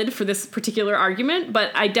valid for this particular argument,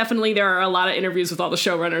 but there are a lot of interviews with all the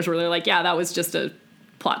showrunners where they're like, yeah, that was just a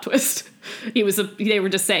plot twist. They were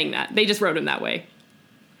just saying that. They just wrote him that way.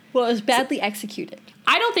 Well, it was badly executed.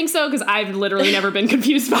 I don't think so, because I've literally never been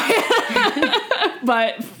confused by it.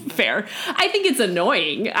 But fair. I think it's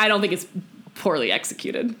annoying. I don't think it's poorly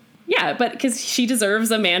executed. Yeah, but because she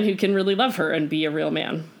deserves a man who can really love her and be a real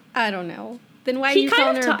man. I don't know. Then why are you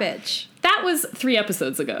calling her a bitch? That was 3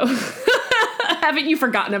 episodes ago. Haven't you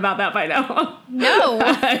forgotten about that by now? No.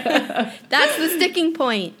 That's the sticking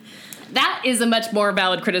point. That is a much more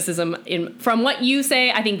valid criticism. From what you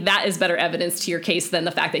say, I think that is better evidence to your case than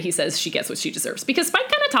the fact that he says she gets what she deserves. Because Spike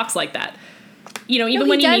kind of talks like that. You know, even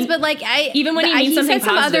when he means something positive. He said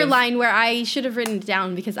some other line where I should have written it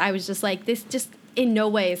down because I was just like, this just in no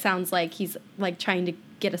way sounds like he's like trying to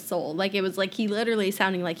get a soul. Like, it was like he literally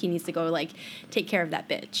sounding like he needs to go like take care of that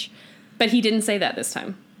bitch. But he didn't say that this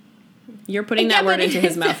time. You're putting that word into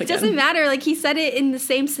his mouth again. It doesn't matter. Like, he said it in the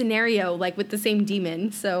same scenario, like with the same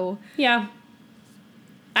demon. So yeah,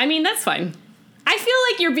 I mean, that's fine. I feel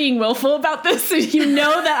like you're being willful about this, and you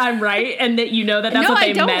know that I'm right, and that you know that that's what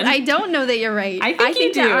they meant. I don't know that you're right. I think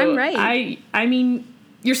you do. That I'm right. I mean,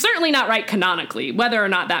 you're certainly not right canonically. Whether or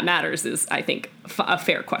not that matters is, I think, a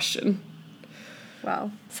fair question.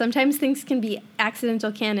 Well, sometimes things can be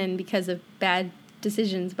accidental canon because of bad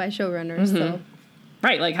decisions by showrunners. So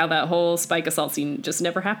Right, like how that whole Spike assault scene just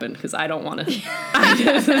never happened because I don't want to.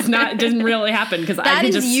 It didn't really happen because I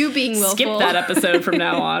can just you being willful. Skip that episode from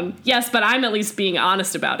now on. Yes, but I'm at least being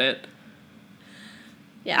honest about it.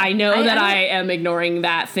 Yeah, I know that I am ignoring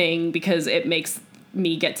that thing because it makes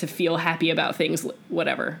me get to feel happy about things,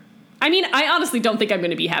 whatever. I mean, I honestly don't think I'm going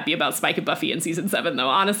to be happy about Spike and Buffy in season 7, though.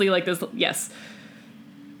 Honestly, like this, yes.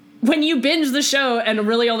 When you binge the show and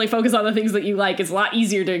really only focus on the things that you like, it's a lot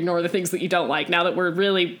easier to ignore the things that you don't like. Now that we're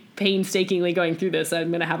really painstakingly going through this, I'm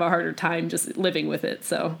going to have a harder time just living with it.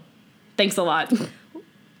 So thanks a lot.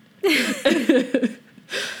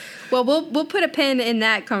 Well, we'll put a pin in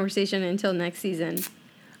that conversation until next season.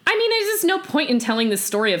 I mean, there's just no point in telling this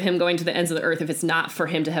story of him going to the ends of the earth if it's not for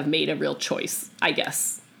him to have made a real choice, I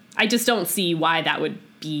guess. I just don't see why that would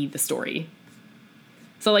be the story.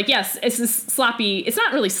 So, like, yes, it's this sloppy. It's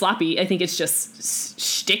not really sloppy. I think it's just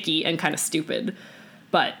shticky and kind of stupid.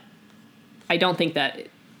 But I don't think that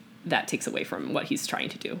takes away from what he's trying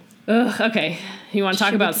to do. Ugh, okay. You want to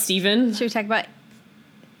talk about Steven? Should we talk about...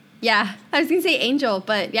 Yeah, I was going to say Angel,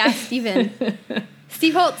 but yeah, Steven.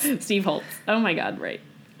 Steve Holtz. Steve Holtz. Oh, my God, right.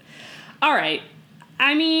 All right.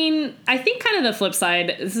 I mean, I think kind of the flip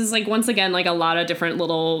side, this is, like, once again, like, a lot of different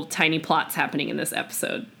little tiny plots happening in this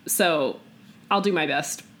episode. So... I'll do my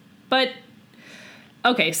best. But,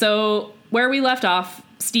 okay, so where we left off,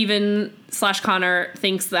 Steven/Connor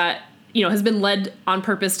thinks that, has been led on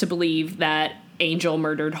purpose to believe that Angel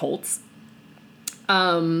murdered Holtz.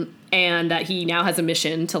 And that he now has a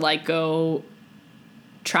mission to, like, go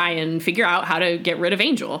try and figure out how to get rid of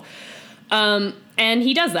Angel. And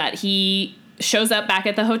he does that. He shows up back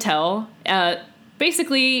at the hotel,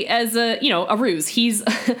 basically as a ruse. He's...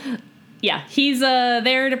 Yeah, he's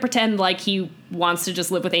there to pretend like he wants to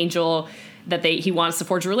just live with Angel, that he wants to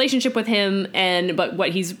forge a relationship with him, but what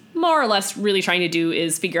he's more or less really trying to do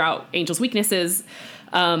is figure out Angel's weaknesses.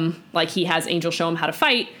 Like he has Angel show him how to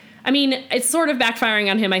fight. I mean, it's sort of backfiring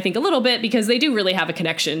on him, I think, a little bit because they do really have a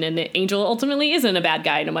connection, and Angel ultimately isn't a bad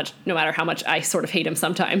guy, no matter how much I sort of hate him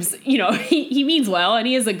sometimes. He means well, and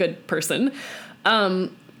he is a good person.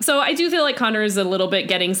 So I do feel like Connor is a little bit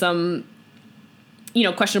getting some...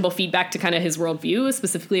 questionable feedback to kind of his worldview,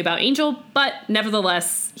 specifically about Angel, but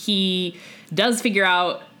nevertheless, he does figure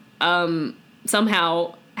out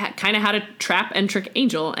somehow kind of how to trap and trick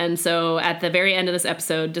Angel. And so at the very end of this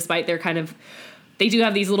episode, despite they do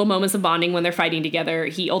have these little moments of bonding when they're fighting together,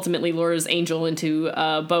 he ultimately lures Angel into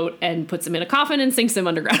a boat and puts him in a coffin and sinks him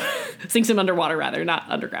underground. Sinks him underwater, rather, not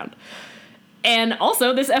underground. And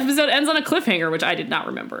also, this episode ends on a cliffhanger, which I did not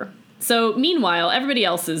remember. So, meanwhile, everybody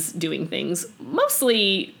else is doing things,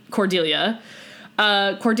 mostly Cordelia.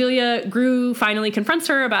 Cordelia finally confronts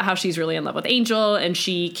her about how she's really in love with Angel, and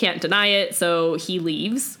she can't deny it, so he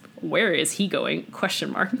leaves. Where is he going? ?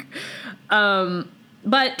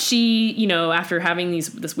 But she, after having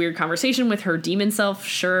this weird conversation with her demon self,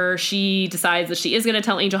 she decides that she is going to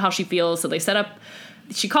tell Angel how she feels, so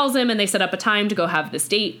she calls him and they set up a time to go have this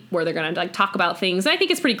date where they're going to talk about things. And I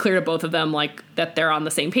think it's pretty clear to both of them, that they're on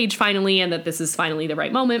the same page finally and that this is finally the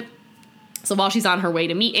right moment. So while she's on her way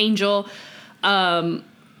to meet Angel, time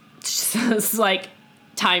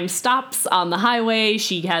stops on the highway.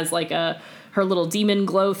 She has her little demon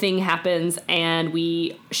glow thing happens and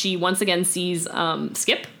she once again sees,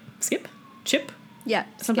 Chip. Yeah.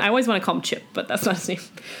 I always want to call him Chip, but that's not his name.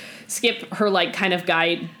 Skip, her kind of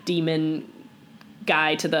demon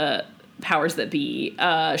guy to the powers that be,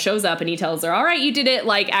 shows up and he tells her, all right, you did it.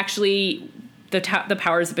 Actually, the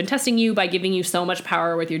powers have been testing you by giving you so much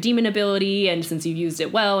power with your demon ability. And since you used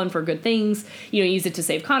it well and for good things, you used it to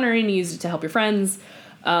save Connor and you used it to help your friends.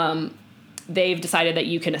 They've decided that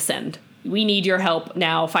you can ascend. We need your help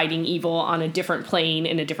now fighting evil on a different plane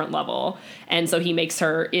in a different level. And so he makes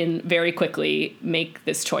her very quickly make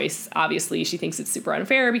this choice. Obviously, she thinks it's super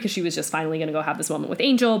unfair because she was just finally going to go have this moment with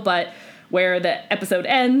Angel, but where the episode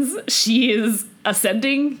ends, she is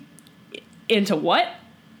ascending into what?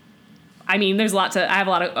 I mean, I have a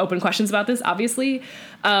lot of open questions about this, obviously,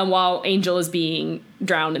 while Angel is being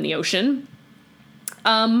drowned in the ocean.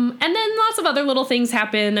 And then lots of other little things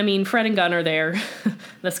happen. I mean, Fred and Gunn are there.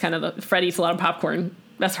 That's kind of Fred eats a lot of popcorn.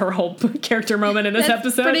 That's her whole character moment in this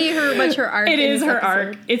episode. Pretty much her arc. It is her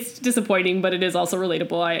arc. It's disappointing, but it is also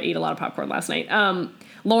relatable. I ate a lot of popcorn last night.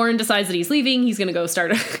 Lauren decides that he's leaving. He's going to go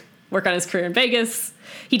start work on his career in Vegas.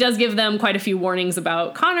 He does give them quite a few warnings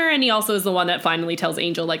about Connor, and he also is the one that finally tells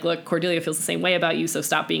Angel, look, Cordelia feels the same way about you, so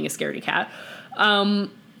stop being a scaredy cat.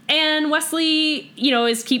 And Wesley,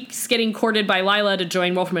 keeps getting courted by Lila to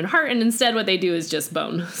join Wolfram and Hart, and instead what they do is just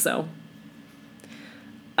bone. So,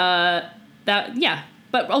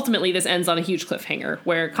 But ultimately, this ends on a huge cliffhanger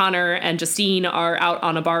where Connor and Justine are out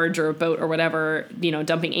on a barge or a boat or whatever,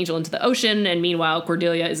 dumping Angel into the ocean. And meanwhile,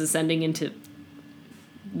 Cordelia is ascending into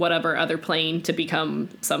whatever other plane to become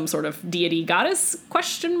some sort of deity goddess, ?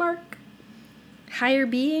 Higher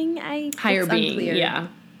being? Higher being, unclear. yeah.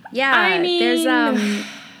 Yeah, I mean, there's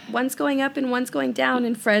one's going up and one's going down,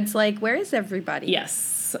 and Fred's like, where is everybody?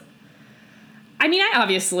 Yes. I mean, I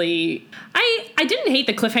didn't hate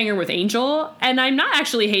the cliffhanger with Angel, and I'm not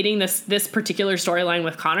actually hating this particular storyline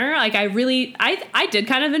with Connor. Like, I did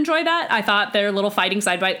kind of enjoy that. I thought their little fighting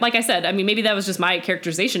side by, like I said, I mean, maybe that was just my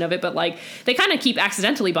characterization of it, but like, they kind of keep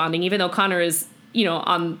accidentally bonding, even though Connor is,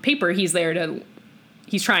 on paper, he's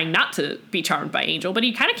trying not to be charmed by Angel, but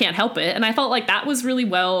he kind of can't help it. And I felt like that was really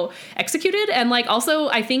well executed. And like, also,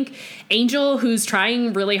 I think Angel, who's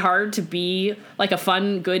trying really hard to be like a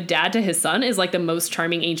fun, good dad to his son, is like the most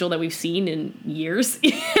charming Angel that we've seen in years,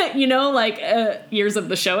 years of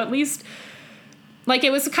the show, at least. Like,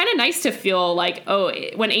 it was kind of nice to feel like,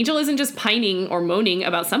 when Angel isn't just pining or moaning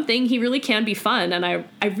about something, he really can be fun. And I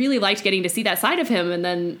really liked getting to see that side of him. And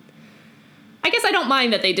then I guess I don't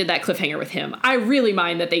mind that they did that cliffhanger with him. I really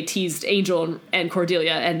mind that they teased Angel and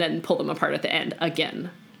Cordelia and then pulled them apart at the end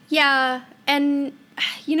again. Yeah, and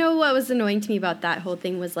what was annoying to me about that whole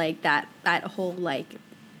thing was like that whole like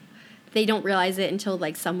they don't realize it until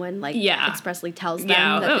like someone like expressly tells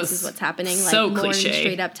them that this is what's happening. Like so Lauren cliche.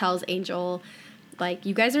 Straight up tells Angel, like,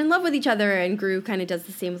 you guys are in love with each other, and Gru kind of does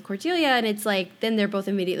the same with Cordelia, and it's like, then they're both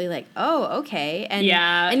immediately like, oh, okay.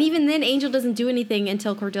 And even then, Angel doesn't do anything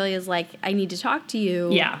until Cordelia's like, I need to talk to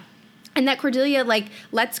you. Yeah. And that Cordelia, like,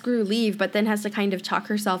 lets Gru leave, but then has to kind of talk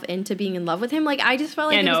herself into being in love with him. Like, I just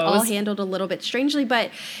felt like it was all handled a little bit strangely,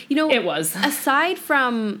 but, it was. Aside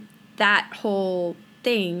from that whole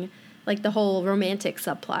thing, like the whole romantic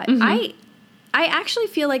subplot, I actually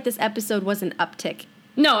feel like this episode was an uptick.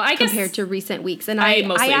 No, I guess compared to recent weeks, and I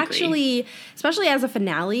actually, agree. Especially as a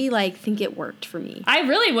finale, like, think it worked for me. I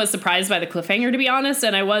really was surprised by the cliffhanger, to be honest,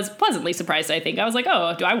 and I was pleasantly surprised. I think I was like,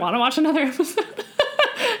 oh, do I want to watch another episode?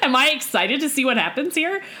 Am I excited to see what happens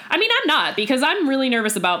here? I mean, I'm not, because I'm really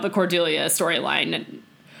nervous about the Cordelia storyline, and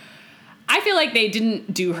I feel like they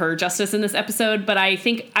didn't do her justice in this episode. But I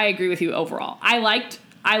think I agree with you overall. I liked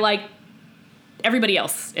everybody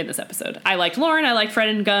else in this episode. I liked Lauren, I liked Fred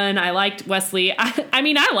and Gunn, I liked Wesley.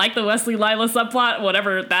 I like the Wesley-Lila subplot,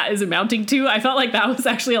 whatever that is amounting to. I felt like that was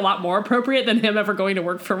actually a lot more appropriate than him ever going to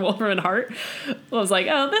work for Wolfram and Hart. I was like,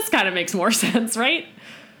 oh, this kind of makes more sense, right?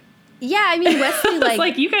 Yeah, I mean, Wesley, like... It's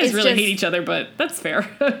like, you guys really hate each other, but that's fair.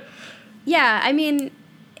 Yeah, I mean...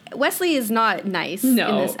 Wesley is not nice in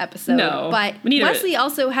this episode, but Wesley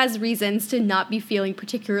also has reasons to not be feeling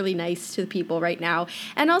particularly nice to the people right now.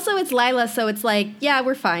 And also it's Lila, so it's like, yeah,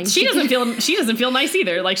 we're fine. She doesn't feel nice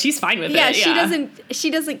either. Like, she's fine with it. Yeah,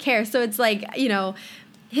 she doesn't care. So it's like,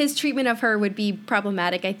 his treatment of her would be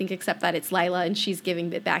problematic, I think, except that it's Lila and she's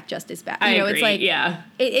giving it back just as bad. I agree, it's like,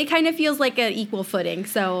 it kind of feels like an equal footing.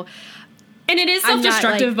 So, and it is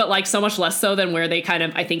self-destructive, but like so much less so than where they kind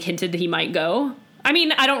of, I think, hinted that he might go. I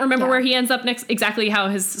mean, I don't remember where he ends up next, exactly how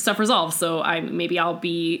his stuff resolves, so maybe I'll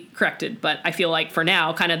be corrected, but I feel like for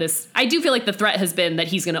now, I do feel like the threat has been that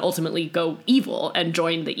he's going to ultimately go evil and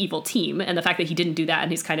join the evil team, and the fact that he didn't do that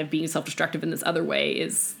and he's kind of being self-destructive in this other way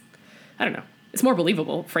is, I don't know, it's more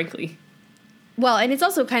believable, frankly. Well, and it's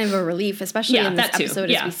also kind of a relief, especially in this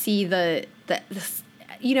episode, as we see the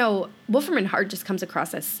Wolfram and Hart just comes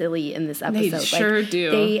across as silly in this episode. They sure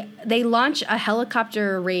do. They launch a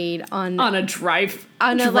helicopter raid on a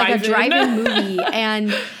drive-in movie,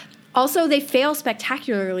 and also they fail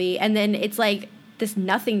spectacularly. And then it's like this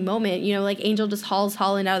nothing moment. Like Angel just hauls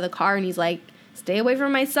Holland out of the car, and he's like, "Stay away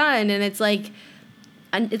from my son." And it's like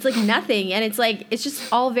nothing, and it's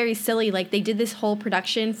just all very silly. Like, they did this whole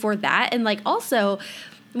production for that, and like also,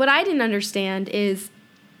 what I didn't understand is,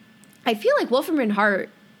 I feel like Wolfram and Hart,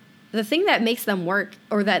 the thing that makes them work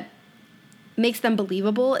or that makes them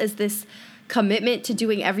believable is this commitment to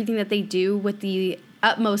doing everything that they do with the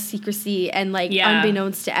utmost secrecy and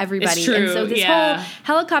unbeknownst to everybody. It's true. And so this whole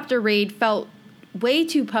helicopter raid felt way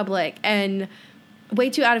too public and way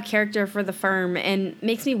too out of character for the firm, and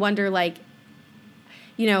makes me wonder, like,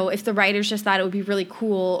 if the writers just thought it would be really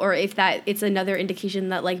cool, or if that it's another indication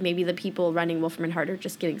that, like, maybe the people running Wolfram and Hart are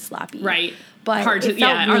just getting sloppy. Right. But are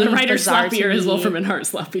the writers sloppy, or is Wolfram and Hart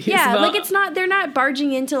sloppy? Yeah, like, they're not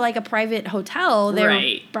barging into like a private hotel.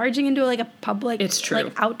 They're barging into like a public,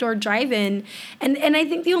 like, outdoor drive-in. And I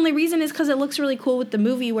think the only reason is because it looks really cool with the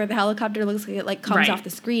movie where the helicopter looks like it like comes off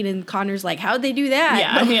the screen, and Connor's like, how'd they do that?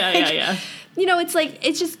 Yeah.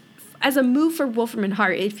 It's just, as a move for Wolfram and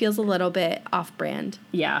Hart, it feels a little bit off-brand.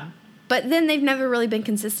 Yeah. But then they've never really been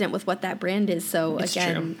consistent with what that brand is. So It's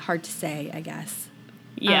again, true. hard to say, I guess.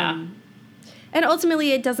 Yeah. And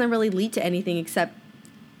ultimately, it doesn't really lead to anything except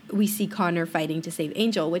we see Connor fighting to save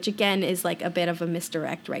Angel, which again is like a bit of a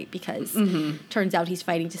misdirect, right? Because turns out he's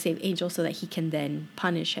fighting to save Angel so that he can then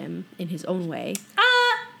punish him in his own way.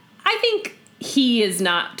 I think he is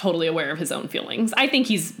not totally aware of his own feelings. I think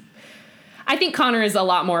Connor is a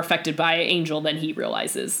lot more affected by Angel than he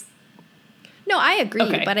realizes. No, I agree.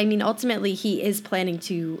 Okay. But I mean, ultimately, he is planning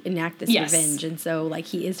to enact this revenge. And so, like,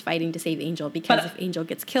 he is fighting to save Angel because if Angel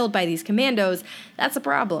gets killed by these commandos, that's a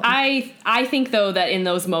problem. I think, though, that in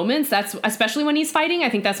those moments, that's especially when he's fighting, I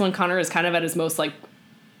think that's when Connor is kind of at his most, like,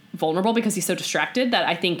 vulnerable because he's so distracted that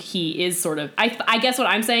I think he is sort of... I guess what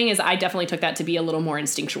I'm saying is I definitely took that to be a little more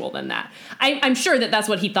instinctual than that. I'm sure that that's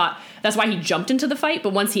what he thought. That's why he jumped into the fight.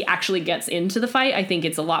 But once he actually gets into the fight, I think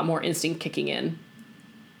it's a lot more instinct kicking in.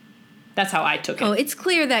 That's how I took it. Oh, it's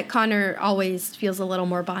clear that Connor always feels a little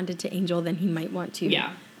more bonded to Angel than he might want to.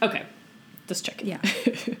 Yeah. Okay. Just checking. Yeah.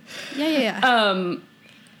 Yeah.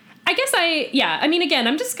 I guess I mean, again,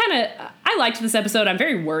 I'm just kind of, I liked this episode. I'm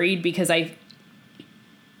very worried because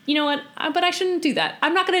you know what? But I shouldn't do that.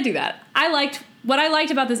 I'm not going to do that. What I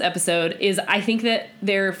liked about this episode is I think that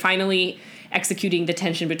they're finally executing the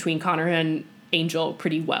tension between Connor and Angel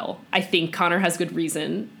pretty well. I think Connor has good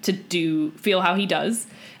reason to feel how he does.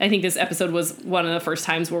 I think this episode was one of the first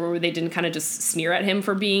times where they didn't kind of just sneer at him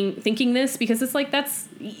for thinking this, because it's like,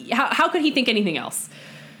 how could he think anything else?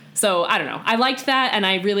 So I don't know. I liked that. And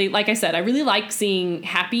I really, like I said, I really like seeing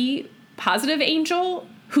happy, positive Angel,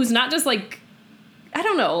 who's not just like, I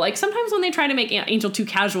don't know, like sometimes when they try to make Angel too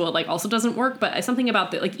casual, it like also doesn't work. But something about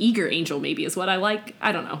the like eager Angel maybe is what I like.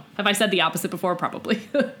 I don't know. Have I said the opposite before? Probably.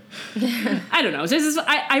 I don't know.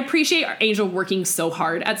 I appreciate Angel working so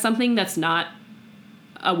hard at something that's not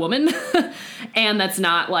a woman and that's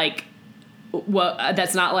not like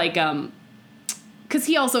because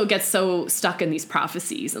he also gets so stuck in these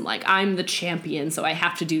prophecies and like, I'm the champion, so I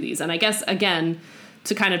have to do these. And I guess, again,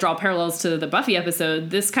 to kind of draw parallels to the Buffy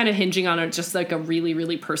episode, this kind of hinging on just like a really,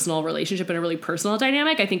 really personal relationship and a really personal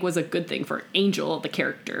dynamic, I think was a good thing for Angel, the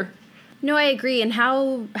character. No, I agree. And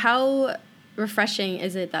how refreshing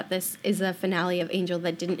is it that this is a finale of Angel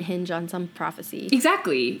that didn't hinge on some prophecy?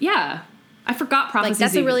 Exactly. Yeah. I forgot prophecies. Like,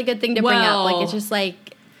 that's a really good thing to bring up. Like, it's just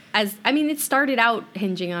like, it started out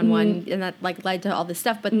hinging on one, and that like led to all this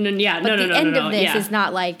stuff. But the end of this is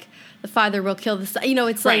not like the father will kill the son. You know,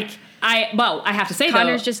 it's right. like I have to say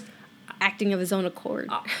Connor's just acting of his own accord.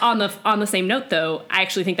 On the same note, though, I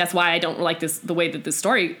actually think that's why I don't like the way that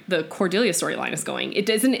the Cordelia storyline is going. It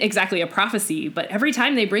isn't exactly a prophecy, but every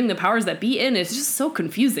time they bring the powers that be in, it's just so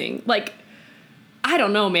confusing. Like, I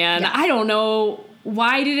don't know, man. Yeah. I don't know.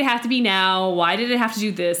 Why did it have to be now? Why did it have to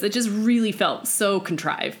do this? It just really felt so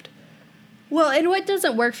contrived. Well, and what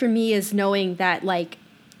doesn't work for me is knowing that, like,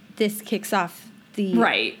 this kicks off the...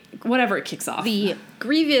 Right. Whatever it kicks off. The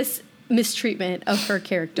grievous mistreatment of her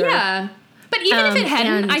character. Yeah. But even if it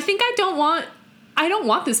hadn't, I think I don't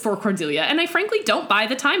want this for Cordelia. And I frankly don't buy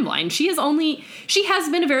the timeline. She has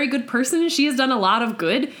been a very good person. She has done a lot of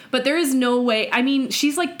good, but there is no way. I mean,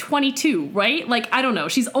 she's like 22, right? Like, I don't know.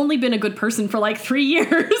 She's only been a good person for like 3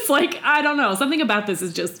 years. Like, I don't know. Something about this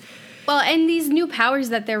is just... Well, and these new powers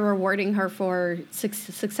that they're rewarding her for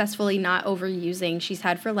successfully not overusing, she's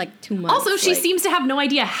had for like 2 months. Also, she seems to have no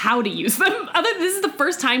idea how to use them. This is the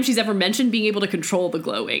first time she's ever mentioned being able to control the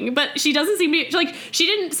glowing, but she doesn't seem to, like, she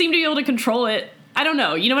didn't seem to be able to control it. I don't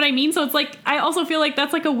know. You know what I mean? So it's like, I also feel like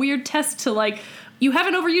that's like a weird test to like, you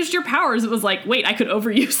haven't overused your powers. It was like, wait, I could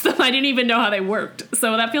overuse them. I didn't even know how they worked.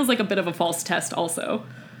 So that feels like a bit of a false test also.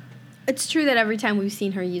 It's true that every time we've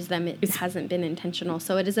seen her use them, it hasn't been intentional.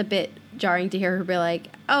 So it is a bit jarring to hear her be like,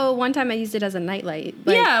 oh, one time I used it as a nightlight.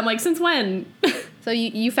 Like, yeah, I'm like, since when? So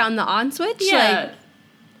you found the on switch? Yeah. Like,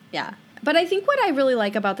 yeah. But I think what I really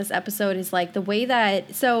like about this episode is like the way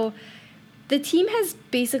that, so the team has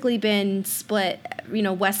basically been split, you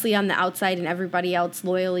know, Wesley on the outside and everybody else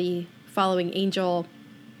loyally following Angel.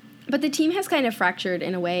 But the team has kind of fractured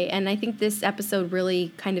in a way, and I think this episode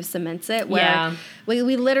really kind of cements it, where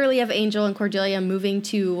we literally have Angel and Cordelia moving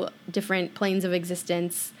to different planes of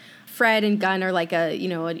existence. Fred and Gunn are like a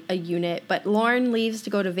unit, but Lauren leaves to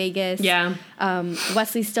go to Vegas. Yeah.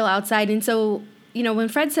 Wesley's still outside, and so, you know, when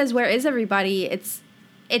Fred says, where is everybody,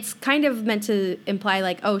 it's kind of meant to imply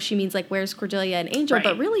like, oh, she means like, where's Cordelia and Angel? Right.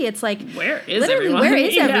 But really it's like, where is everyone? Where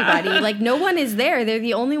is everybody? Like, no one is there. They're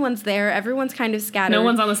the only ones there. Everyone's kind of scattered. No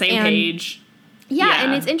one's on the same page. Yeah,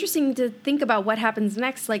 and it's interesting to think about what happens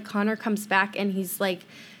next. Like, Connor comes back and he's like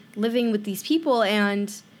living with these people,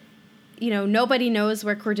 and nobody knows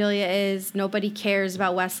where Cordelia is. Nobody cares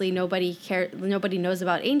about Wesley. Nobody knows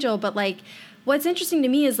about Angel. But, like, what's interesting to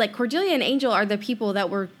me is, like, Cordelia and Angel are the people that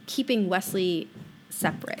were keeping Wesley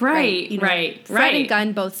separate. Right. Fred and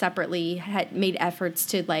Gunn both separately had made efforts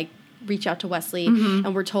to, like, reach out to Wesley. Mm-hmm.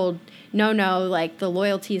 And we're told, no, like, the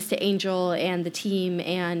loyalty is to Angel and the team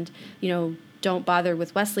and, don't bother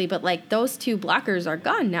with Wesley. But, like, those two blockers are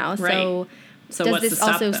gone now. Right. So does this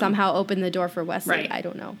also somehow open the door for Wesley? Right. I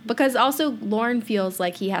don't know. Because also Lauren feels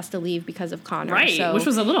like he has to leave because of Connor. Right, so which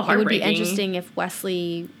was a little heartbreaking. It would be interesting if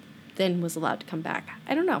Wesley then was allowed to come back.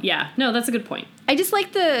 I don't know. Yeah, no, that's a good point. I just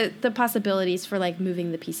like the possibilities for, like,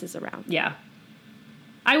 moving the pieces around. Yeah.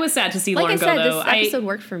 I was sad to see Lauren go, though. Like I said, this episode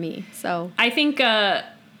worked for me, so. I think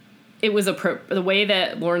it was the way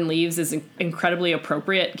that Lauren leaves is incredibly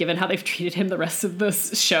appropriate given how they've treated him the rest of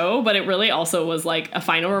this show, but it really also was, like, a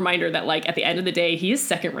final reminder that, like, at the end of the day, he is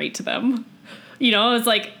second rate to them. It's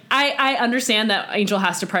like, I understand that Angel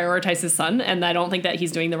has to prioritize his son, and I don't think that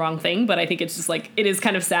he's doing the wrong thing, but I think it's just, like, it is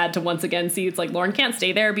kind of sad to once again see it's like Lauren can't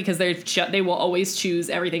stay there because they will always choose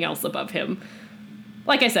everything else above him.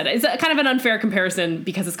 Like I said, it's kind of an unfair comparison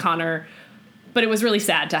because it's Connor, but it was really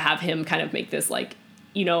sad to have him kind of make this, like,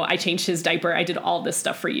 I changed his diaper, I did all this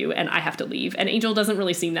stuff for you, and I have to leave. And Angel doesn't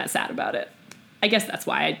really seem that sad about it. I guess that's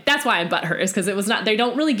why I'm butthurt, is because it was not, they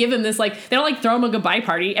don't really give him this, like, they don't, like, throw him a goodbye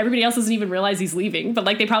party. Everybody else doesn't even realize he's leaving, but,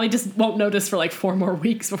 like, they probably just won't notice for, like, 4 more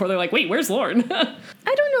weeks before they're like, wait, where's Lauren?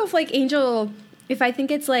 I don't know if, like, Angel, if I think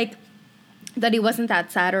it's, like, that he wasn't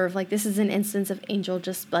that sad, or if, like, this is an instance of Angel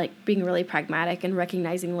just, like, being really pragmatic and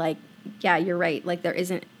recognizing, like, yeah, you're right, like, there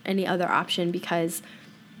isn't any other option because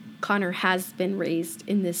Connor has been raised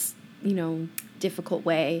in this, difficult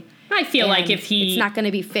way. I feel like it's not going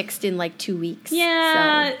to be fixed in, like, 2 weeks.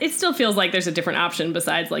 Yeah, so. It still feels like there's a different option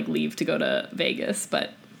besides, like, leave to go to Vegas,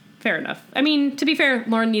 but fair enough. I mean, to be fair,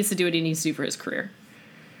 Lauren needs to do what he needs to do for his career.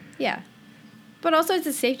 Yeah. But also it's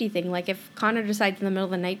a safety thing. Like, if Connor decides in the middle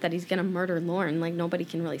of the night that he's going to murder Lauren, like, nobody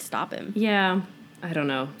can really stop him. Yeah. I don't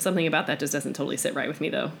know. Something about that just doesn't totally sit right with me,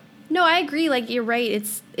 though. No, I agree. Like, you're right.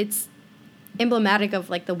 It's emblematic of,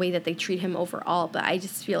 like, the way that they treat him overall, but I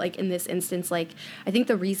just feel like in this instance, like, I think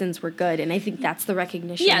the reasons were good, and I think that's the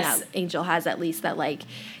recognition that Angel has, at least, that, like,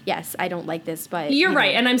 yes, I don't like this, but you're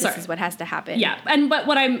right, and I'm sorry, this is what has to happen. Yeah, and but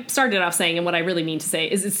what I started off saying and what I really mean to say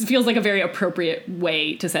is it feels like a very appropriate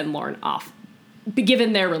way to send Lauren off,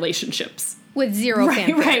 given their relationships. With zero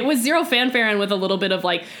fanfare. Right, with zero fanfare and with a little bit of,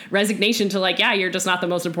 like, resignation to, like, yeah, you're just not the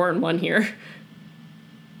most important one here.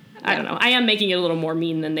 I don't know. I am making it a little more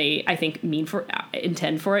mean than they, I think,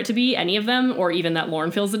 intend for it to be, any of them, or even that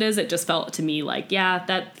Lauren feels it is. It just felt to me like, yeah,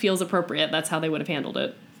 that feels appropriate. That's how they would have handled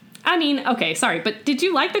it. I mean, okay, sorry, but did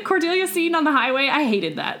you like the Cordelia scene on the highway? I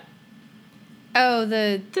hated that.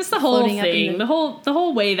 Oh, just the whole thing, the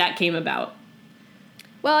whole way that came about.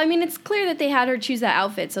 Well, I mean, it's clear that they had her choose that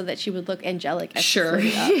outfit so that she would look angelic. Sure,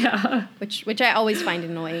 yeah. Which I always find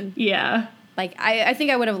annoying. Yeah. Like, I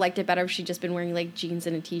think I would have liked it better if she'd just been wearing, like, jeans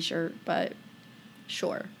and a t-shirt, but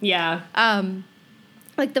sure. Yeah.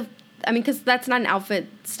 Because that's not an outfit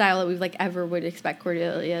style that we've, like, ever would expect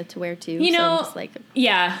Cordelia to wear, too. You know, so just, like,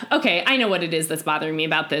 yeah, okay, I know what it is that's bothering me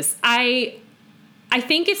about this. I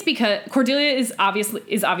think it's because Cordelia is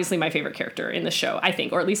obviously my favorite character in the show, I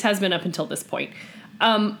think, or at least has been up until this point.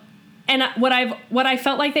 And what I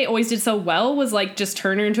felt like they always did so well was, like, just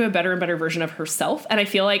turn her into a better and better version of herself. And I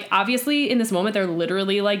feel like, obviously, in this moment, they're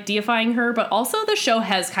literally, like, deifying her. But also the show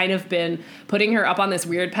has kind of been putting her up on this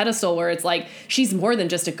weird pedestal where it's like, she's more than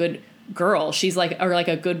just a good girl. She's, like, or, like,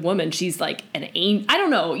 a good woman. She's, like, an angel. I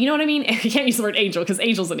don't know. You know what I mean? I can't use the word angel because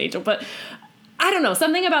angel's an angel. But I don't know.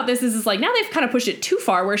 Something about this is like, now they've kind of pushed it too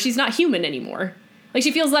far where she's not human anymore. Like,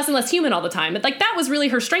 she feels less and less human all the time. But, like, that was really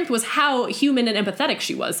her strength, was how human and empathetic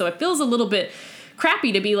she was. So it feels a little bit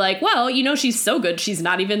crappy to be like, well, she's so good, she's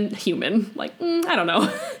not even human. Like, I don't know.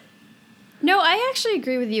 No, I actually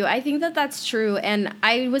agree with you. I think that that's true. And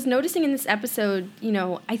I was noticing in this episode,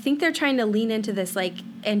 I think they're trying to lean into this, like,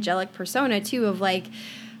 angelic persona, too, of, like,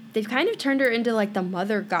 they've kind of turned her into, like, the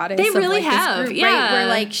mother goddess. They really of, like, have, this group, yeah. Right, where,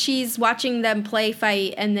 like, she's watching them play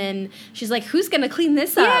fight, and then she's like, who's going to clean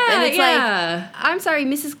this up? And it's like, I'm sorry,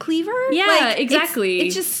 Mrs. Cleaver? Yeah, like, exactly.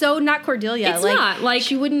 It's just so not Cordelia. It's not. Like,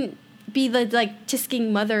 she wouldn't be the, like,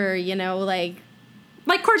 tisking mother, like...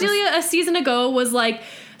 Like, Cordelia a season ago was, like,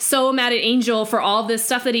 so mad at Angel for all this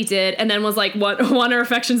stuff that he did, and then was like, won her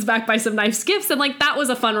affections back by some nice gifts. And like, that was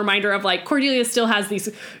a fun reminder of like, Cordelia still has these,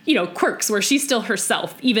 you know, quirks where she's still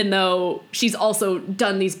herself, even though she's also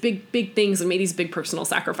done these big things and made these big personal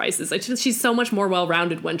sacrifices. Like, she's so much more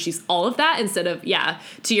well-rounded when she's all of that, instead of,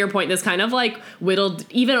 to your point, this kind of like whittled,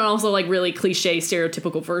 even also like really cliche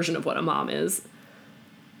stereotypical version of what a mom is.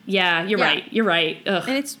 Yeah, you're right. You're right. Ugh,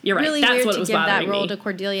 and it's you're really right. That's weird what to was give that role me. to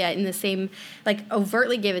Cordelia in the same, like,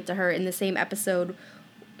 overtly give it to her in the same episode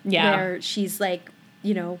where she's, like,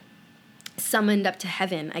 you know, summoned up to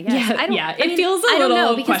heaven, I guess. It feels a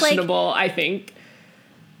little questionable, like, I think.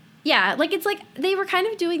 Yeah, like, it's like they were kind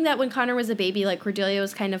of doing that when Connor was a baby. Like, Cordelia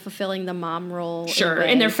was kind of fulfilling the mom role. Sure,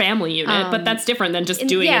 in their family unit, but that's different than just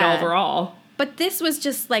doing it overall. But this was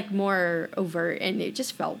just, like, more overt, and it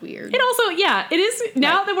just felt weird. It also, it is,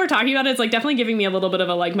 now that we're talking about it, it's, like, definitely giving me a little bit of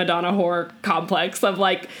a, like, Madonna horror complex of,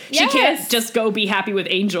 like, she can't just go be happy with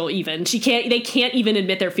Angel, even. They can't even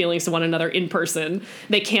admit their feelings to one another in person.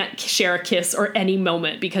 They can't share a kiss or any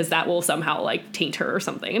moment, because that will somehow, like, taint her or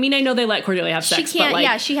something. I mean, I know they let Cordelia have sex, but,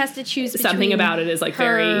 like... she has to choose something about it is, like,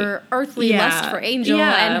 her earthly lust for Angel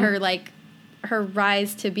and her, like... her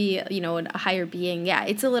rise to be, you know, a higher being. Yeah,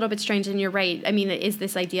 it's a little bit strange, and you're right. I mean, it is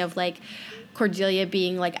this idea of, like, Cordelia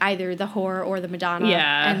being, like, either the whore or the Madonna.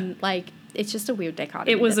 Yeah. And, like, it's just a weird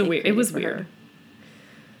dichotomy. It was weird.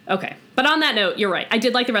 Okay. But on that note, you're right. I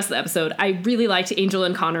did like the rest of the episode. I really liked Angel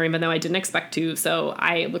and Connor, even though I didn't expect to, so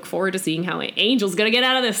I look forward to seeing how Angel's gonna get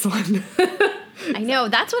out of this one. I know.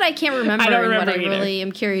 That's what I can't remember. And what I really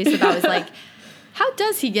am curious about is, like, how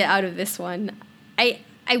does he get out of this one?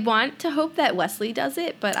 I want to hope that Wesley does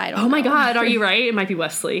it, but I don't know. Oh my God, are you right? It might be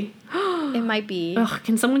Wesley. It might be. Ugh,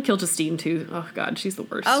 can someone kill Justine too? Oh God, she's the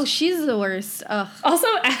worst. Oh, she's the worst. Ugh. Also,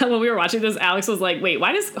 when we were watching this, Alex was like, wait,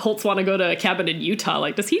 why does Holtz want to go to a cabin in Utah?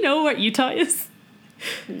 Like, does he know what Utah is?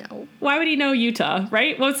 No. Why would he know Utah,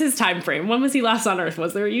 right? What's his time frame? When was he last on Earth?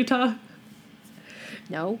 Was there a Utah?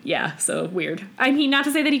 No. Yeah, so weird. I mean, not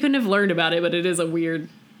to say that he couldn't have learned about it, but it is a weird...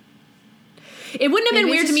 It wouldn't have been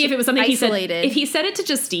weird to me if it was something isolated. He said. If he said it to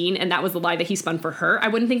Justine and that was the lie that he spun for her, I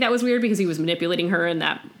wouldn't think that was weird because he was manipulating her and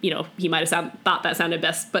that, you know, he might have thought that sounded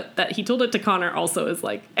best. But that he told it to Connor also is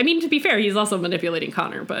like, I mean, to be fair, he's also manipulating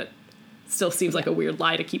Connor, but still seems like a weird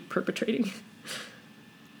lie to keep perpetrating.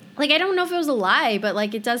 Like, I don't know if it was a lie, but,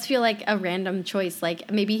 like, it does feel like a random choice. Like,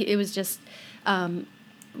 maybe it was just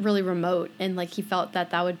really remote and, like, he felt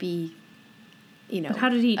that would be... you know,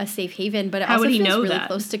 a safe haven, but it also feels really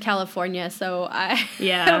close to California. So I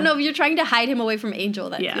don't know if you're trying to hide him away from Angel.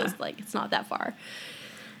 That feels like it's not that far.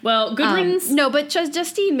 Well, good riddance. No, but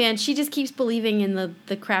Justine, man, she just keeps believing in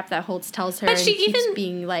the crap that Holtz tells her, but she keeps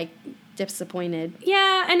being like disappointed.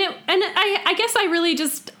 Yeah, and I guess I really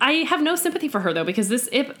I have no sympathy for her though, because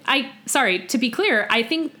to be clear, I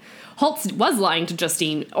think Holtz was lying to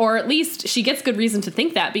Justine, or at least she gets good reason to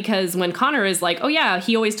think that, because when Connor is like, oh yeah,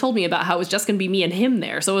 he always told me about how it was just going to be me and him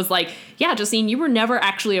there. So it was like, yeah, Justine, you were never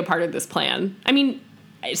actually a part of this plan. I mean,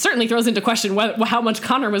 it certainly throws into question how much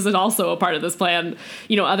Connor was also a part of this plan,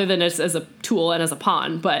 you know, other than as a tool and as a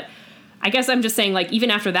pawn. But I guess I'm just saying, like, even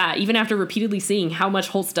after that, even after repeatedly seeing how much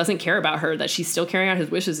Holtz doesn't care about her, that she's still carrying out his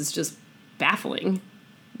wishes is just baffling.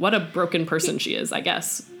 What a broken person she is, I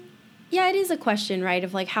guess. Yeah, it is a question, right,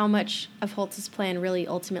 of, like, how much of Holtz's plan really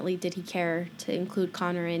ultimately did he care to include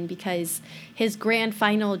Connor in, because his grand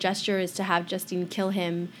final gesture is to have Justine kill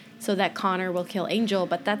him so that Connor will kill Angel,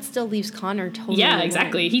 but that still leaves Connor totally alone.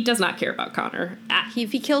 Exactly. He does not care about Connor.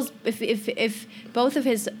 If both of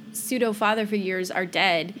his pseudo-father figures are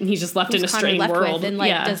dead... And he's just left in a strange world. And,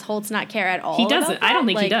 like, does Holtz not care at all? He doesn't. I don't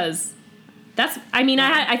think he does.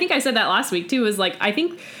 I think I said that last week too, is like, I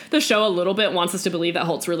think the show a little bit wants us to believe that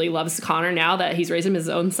Holtz really loves Connor now that he's raised him as his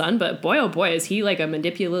own son, but boy, oh boy, is he like a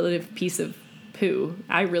manipulative piece of poo.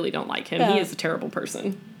 I really don't like him. Yeah. He is a terrible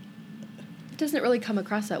person. It doesn't really come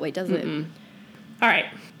across that way, does it? All right.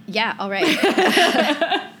 Yeah, all right.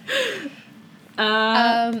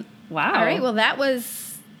 Wow. All right, well, that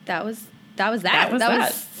was that. That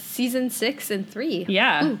was season 6 and 3.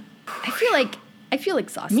 Yeah. Ooh, I feel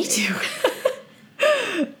exhausted. Me too.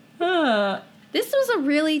 This was a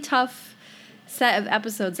really tough set of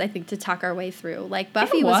episodes, I think, to talk our way through. Like,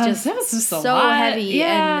 Buffy was just so heavy,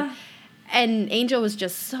 yeah. and Angel was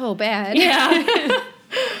just so bad. Yeah.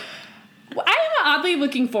 Well, I am oddly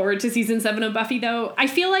looking forward to season 7 of Buffy, though. I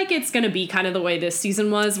feel like it's going to be kind of the way this season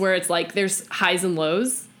was, where it's like there's highs and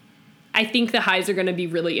lows. I think the highs are going to be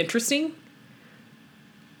really interesting.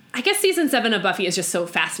 I guess season 7 of Buffy is just so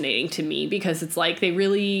fascinating to me because it's like they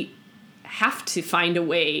really have to find a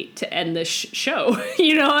way to end this show,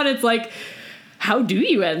 you know? And it's like, how do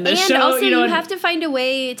you end this and show? And also you have to find a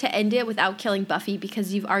way to end it without killing Buffy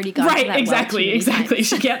because you've already gone to that exactly. times.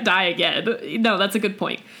 She can't die again. No, that's a good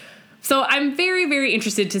point. So I'm very, very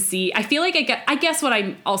interested to see. I feel like I guess what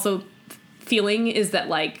I'm also feeling is that,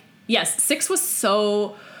 like, yes, 6 was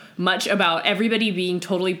so much about everybody being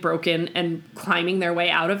totally broken and climbing their way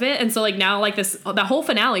out of it. And so, like, now, like, the whole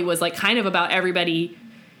finale was, like, kind of about everybody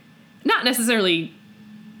not necessarily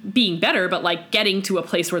being better, but, like, getting to a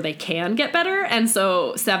place where they can get better. And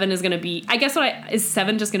so 7 is going to be, I guess is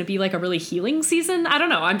 7 just going to be, like, a really healing season? I don't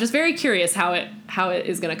know. I'm just very curious how it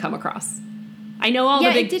is going to come across. I know all the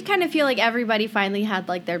big... it did kind of feel like everybody finally had,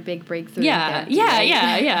 like, their big breakthrough.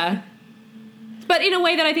 Yeah. But in a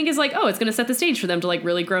way that I think is like, oh, it's going to set the stage for them to, like,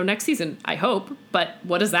 really grow next season. I hope. But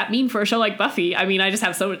what does that mean for a show like Buffy? I mean, I just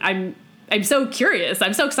have I'm so curious.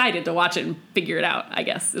 I'm so excited to watch it and figure it out, I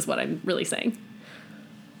guess, is what I'm really saying.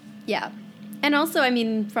 Yeah. And also, I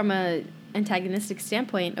mean, from a antagonistic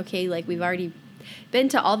standpoint, okay, like, we've already been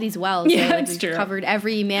to all these wells. Yeah, so, like, it's true. We've covered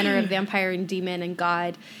every manner of vampire and demon and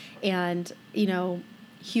god and, you know,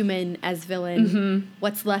 human as villain. Mm-hmm.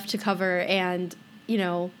 What's left to cover? And, you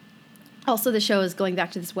know, also the show is going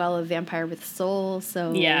back to this well of vampire with soul.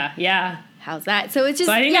 So yeah. How's that? So it's just,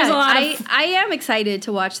 so I think there's a lot I am excited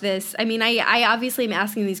to watch this. I mean, I obviously am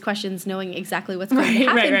asking these questions knowing exactly what's going to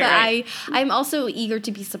happen, but I'm also eager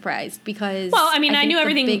to be surprised because... Well, I mean, I knew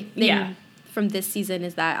everything... Big thing from this season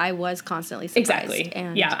is that I was constantly surprised. Exactly.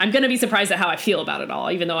 And yeah, I'm going to be surprised at how I feel about it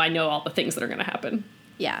all, even though I know all the things that are going to happen.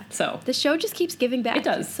 Yeah. So the show just keeps giving back. It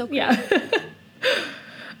does. It's so cool. Yeah.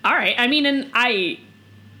 All right. I mean, and I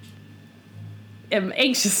am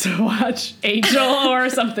anxious to watch Angel or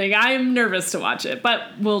something. I'm nervous to watch it, but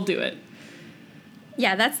we'll do it.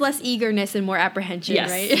 Yeah, that's less eagerness and more apprehension,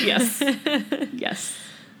 right? Yes.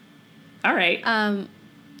 All right.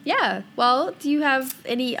 Yeah. Well, do you have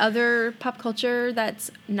any other pop culture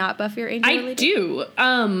that's not Buffy or Angel related? I do.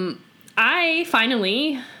 I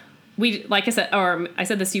finally... like I said, or I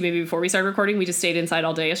said this to you maybe before we started recording, we just stayed inside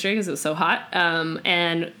all day yesterday because it was so hot,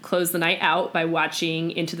 and closed the night out by watching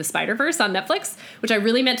Into the Spider-Verse on Netflix, which I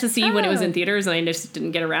really meant to see when it was in theaters, and I just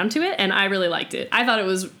didn't get around to it, and I really liked it. I thought it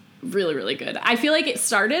was really, really good. I feel like it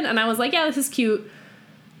started, and I was like, yeah, this is cute.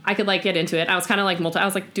 I could, like, get into it. I was kind of, like, I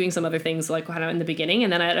was, like, doing some other things, like, kind of in the beginning,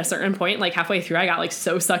 and then at a certain point, like, halfway through, I got, like,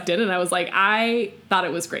 so sucked in, and I was like, I thought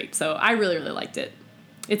it was great. So I really, really liked it.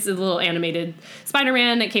 It's a little animated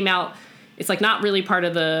Spider-Man that came out. It's, like, not really part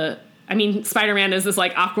of the... I mean, Spider-Man is this,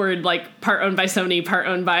 like, awkward, like, part owned by Sony, part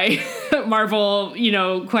owned by Marvel, you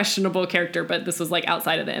know, questionable character, but this was, like,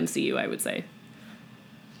 outside of the MCU, I would say.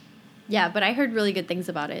 Yeah, but I heard really good things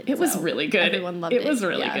about it. It was really good. Everyone loved it. It was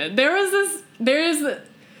really good.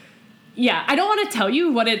 Yeah, I don't want to tell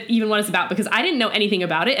you what it's about because I didn't know anything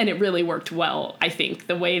about it, and it really worked well, I think,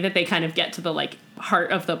 the way that they kind of get to the, like,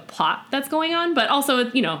 heart of the plot that's going on. But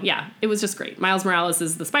also, you know, yeah, it was just great. Miles Morales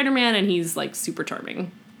is the Spider-Man, and he's, like, super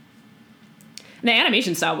charming. And the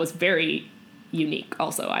animation style was very unique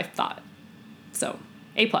also, I thought. So,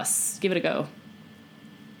 A+, give it a go.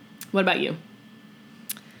 What about you?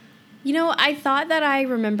 You know, I thought that I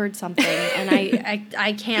remembered something, and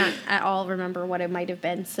I can't at all remember what it might have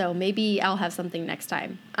been, so maybe I'll have something next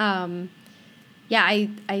time. I mean,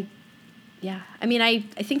 I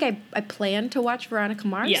think I plan to watch Veronica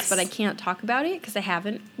Mars, yes. But I can't talk about it because I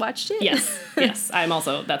haven't watched it. Yes, that's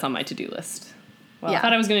on my to-do list. Well, yeah. I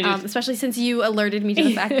thought I was going to do... especially since you alerted me to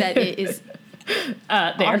the fact that it is...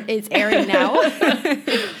 It's airing now.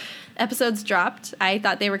 Episodes dropped. I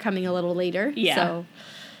thought they were coming a little later. Yeah. So...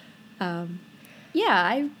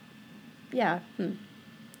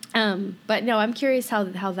 but no, I'm curious how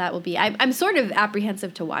that will be. I'm sort of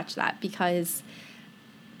apprehensive to watch that because,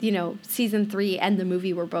 you know, season 3 and the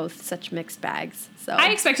movie were both such mixed bags. So I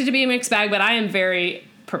expect it to be a mixed bag, but I am very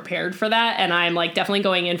prepared for that, and I'm, like, definitely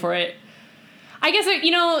going in for it. I guess, you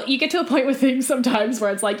know, you get to a point with things sometimes where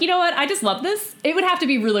it's like, you know what, I just love this. It would have to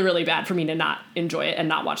be really, really bad for me to not enjoy it and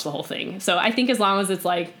not watch the whole thing. So I think as long as it's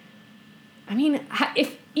like, I mean, I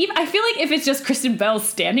feel like if it's just Kristen Bell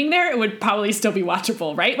standing there, it would probably still be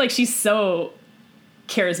watchable, right? Like, she's so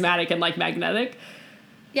charismatic and, like, magnetic.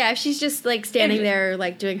 Yeah, if she's just, like, standing there,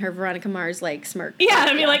 like, doing her Veronica Mars, like, smirk. Yeah,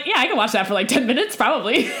 I mean, like, yeah, I could watch that for, like, 10 minutes,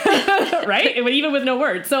 probably, right? Even with no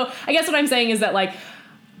words. So I guess what I'm saying is that, like,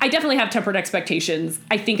 I definitely have tempered expectations.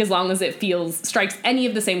 I think as long as it strikes any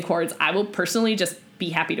of the same chords, I will personally just be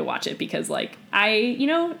happy to watch it because, like,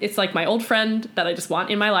 it's like my old friend that I just want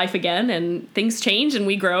in my life again, and things change and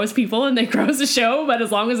we grow as people and they grow as a show, but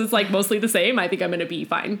as long as it's, like, mostly the same, I think I'm going to be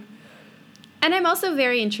fine. And I'm also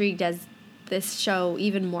very intrigued as this show,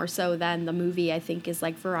 even more so than the movie, I think, is,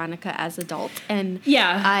 like, Veronica as adult. And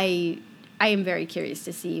yeah, I I am very curious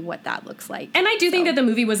to see what that looks like. And I do think that the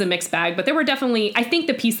movie was a mixed bag, but there were definitely, I think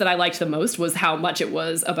the piece that I liked the most was how much it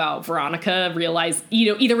was about Veronica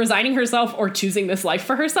either resigning herself or choosing this life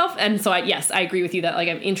for herself. And so I agree with you that like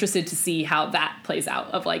I'm interested to see how that plays out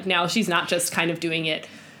of like now she's not just kind of doing it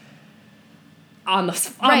on the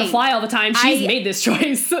fly all the time. She's made this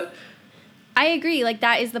choice. I agree. Like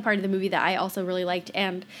that is the part of the movie that I also really liked.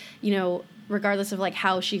 And, you know, regardless of like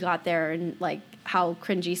how she got there and like how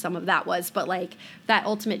cringy some of that was, but like that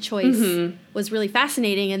ultimate choice was really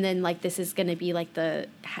fascinating. And then like this is going to be like the,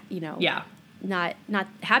 you know, not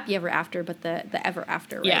happy ever after, but the ever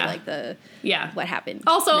after, right? Yeah. Like the what happened.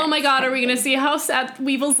 Also, oh my God, are we going to see how sad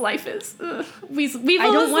Weevil's life is? Weevil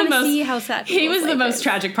I don't want to see how sad he was the most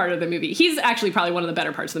tragic part of the movie. He's actually probably one of the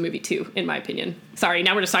better parts of the movie too, in my opinion. Sorry,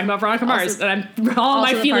 now we're just talking about Veronica Mars, and all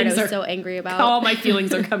my feelings are so angry about. All my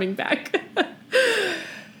feelings are coming back.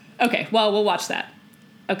 Okay, well, we'll watch that.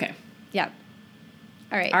 Okay. Yeah.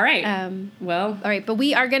 All right. Well. All right, but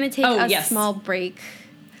we are going to take a small break.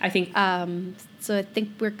 I think. So I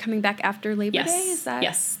think we're coming back after Labor Day. Is that?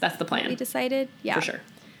 Yes, that's the plan. We decided. Yeah. For sure.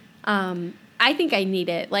 I think I need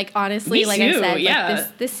it. Like honestly, Me like too, I said, yeah.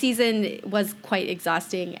 like this season was quite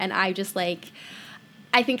exhausting, and I just like.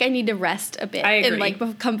 I think I need to rest a bit and like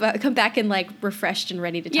come back and like refreshed and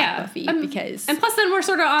ready to talk Buffy because and plus then we're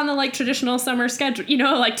sort of on the like traditional summer schedule, you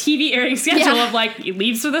know, like TV airing schedule of like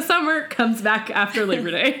leaves for the summer, comes back after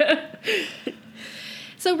Labor Day.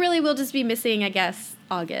 So really we'll just be missing, I guess,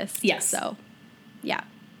 August. Yes. So yeah.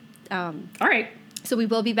 All right. So we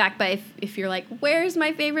will be back, but if you're like, where's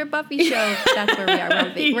my favorite Buffy show? That's where we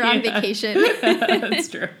are. We're on vacation. That's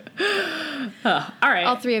true. All right.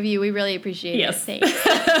 All three of you, we really appreciate it. Thanks.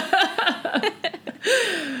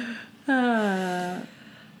 All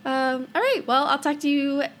right. Well, I'll talk to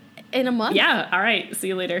you in a month. Yeah. All right. See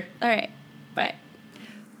you later. All right. Bye.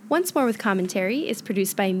 Once More with Commentary is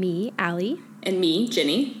produced by me, Allie. And me,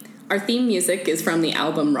 Ginny. Our theme music is from the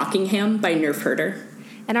album Rockingham by Nerf Herder.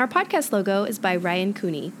 And our podcast logo is by Ryan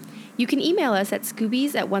Cooney. You can email us at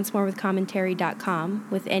scoobies@oncemorewithcommentary.com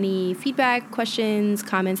with any feedback, questions,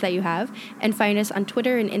 comments that you have, and find us on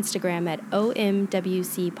Twitter and Instagram at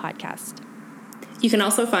OMWC Podcast. You can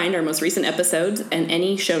also find our most recent episodes and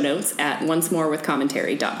any show notes at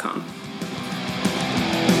oncemorewithcommentary.com.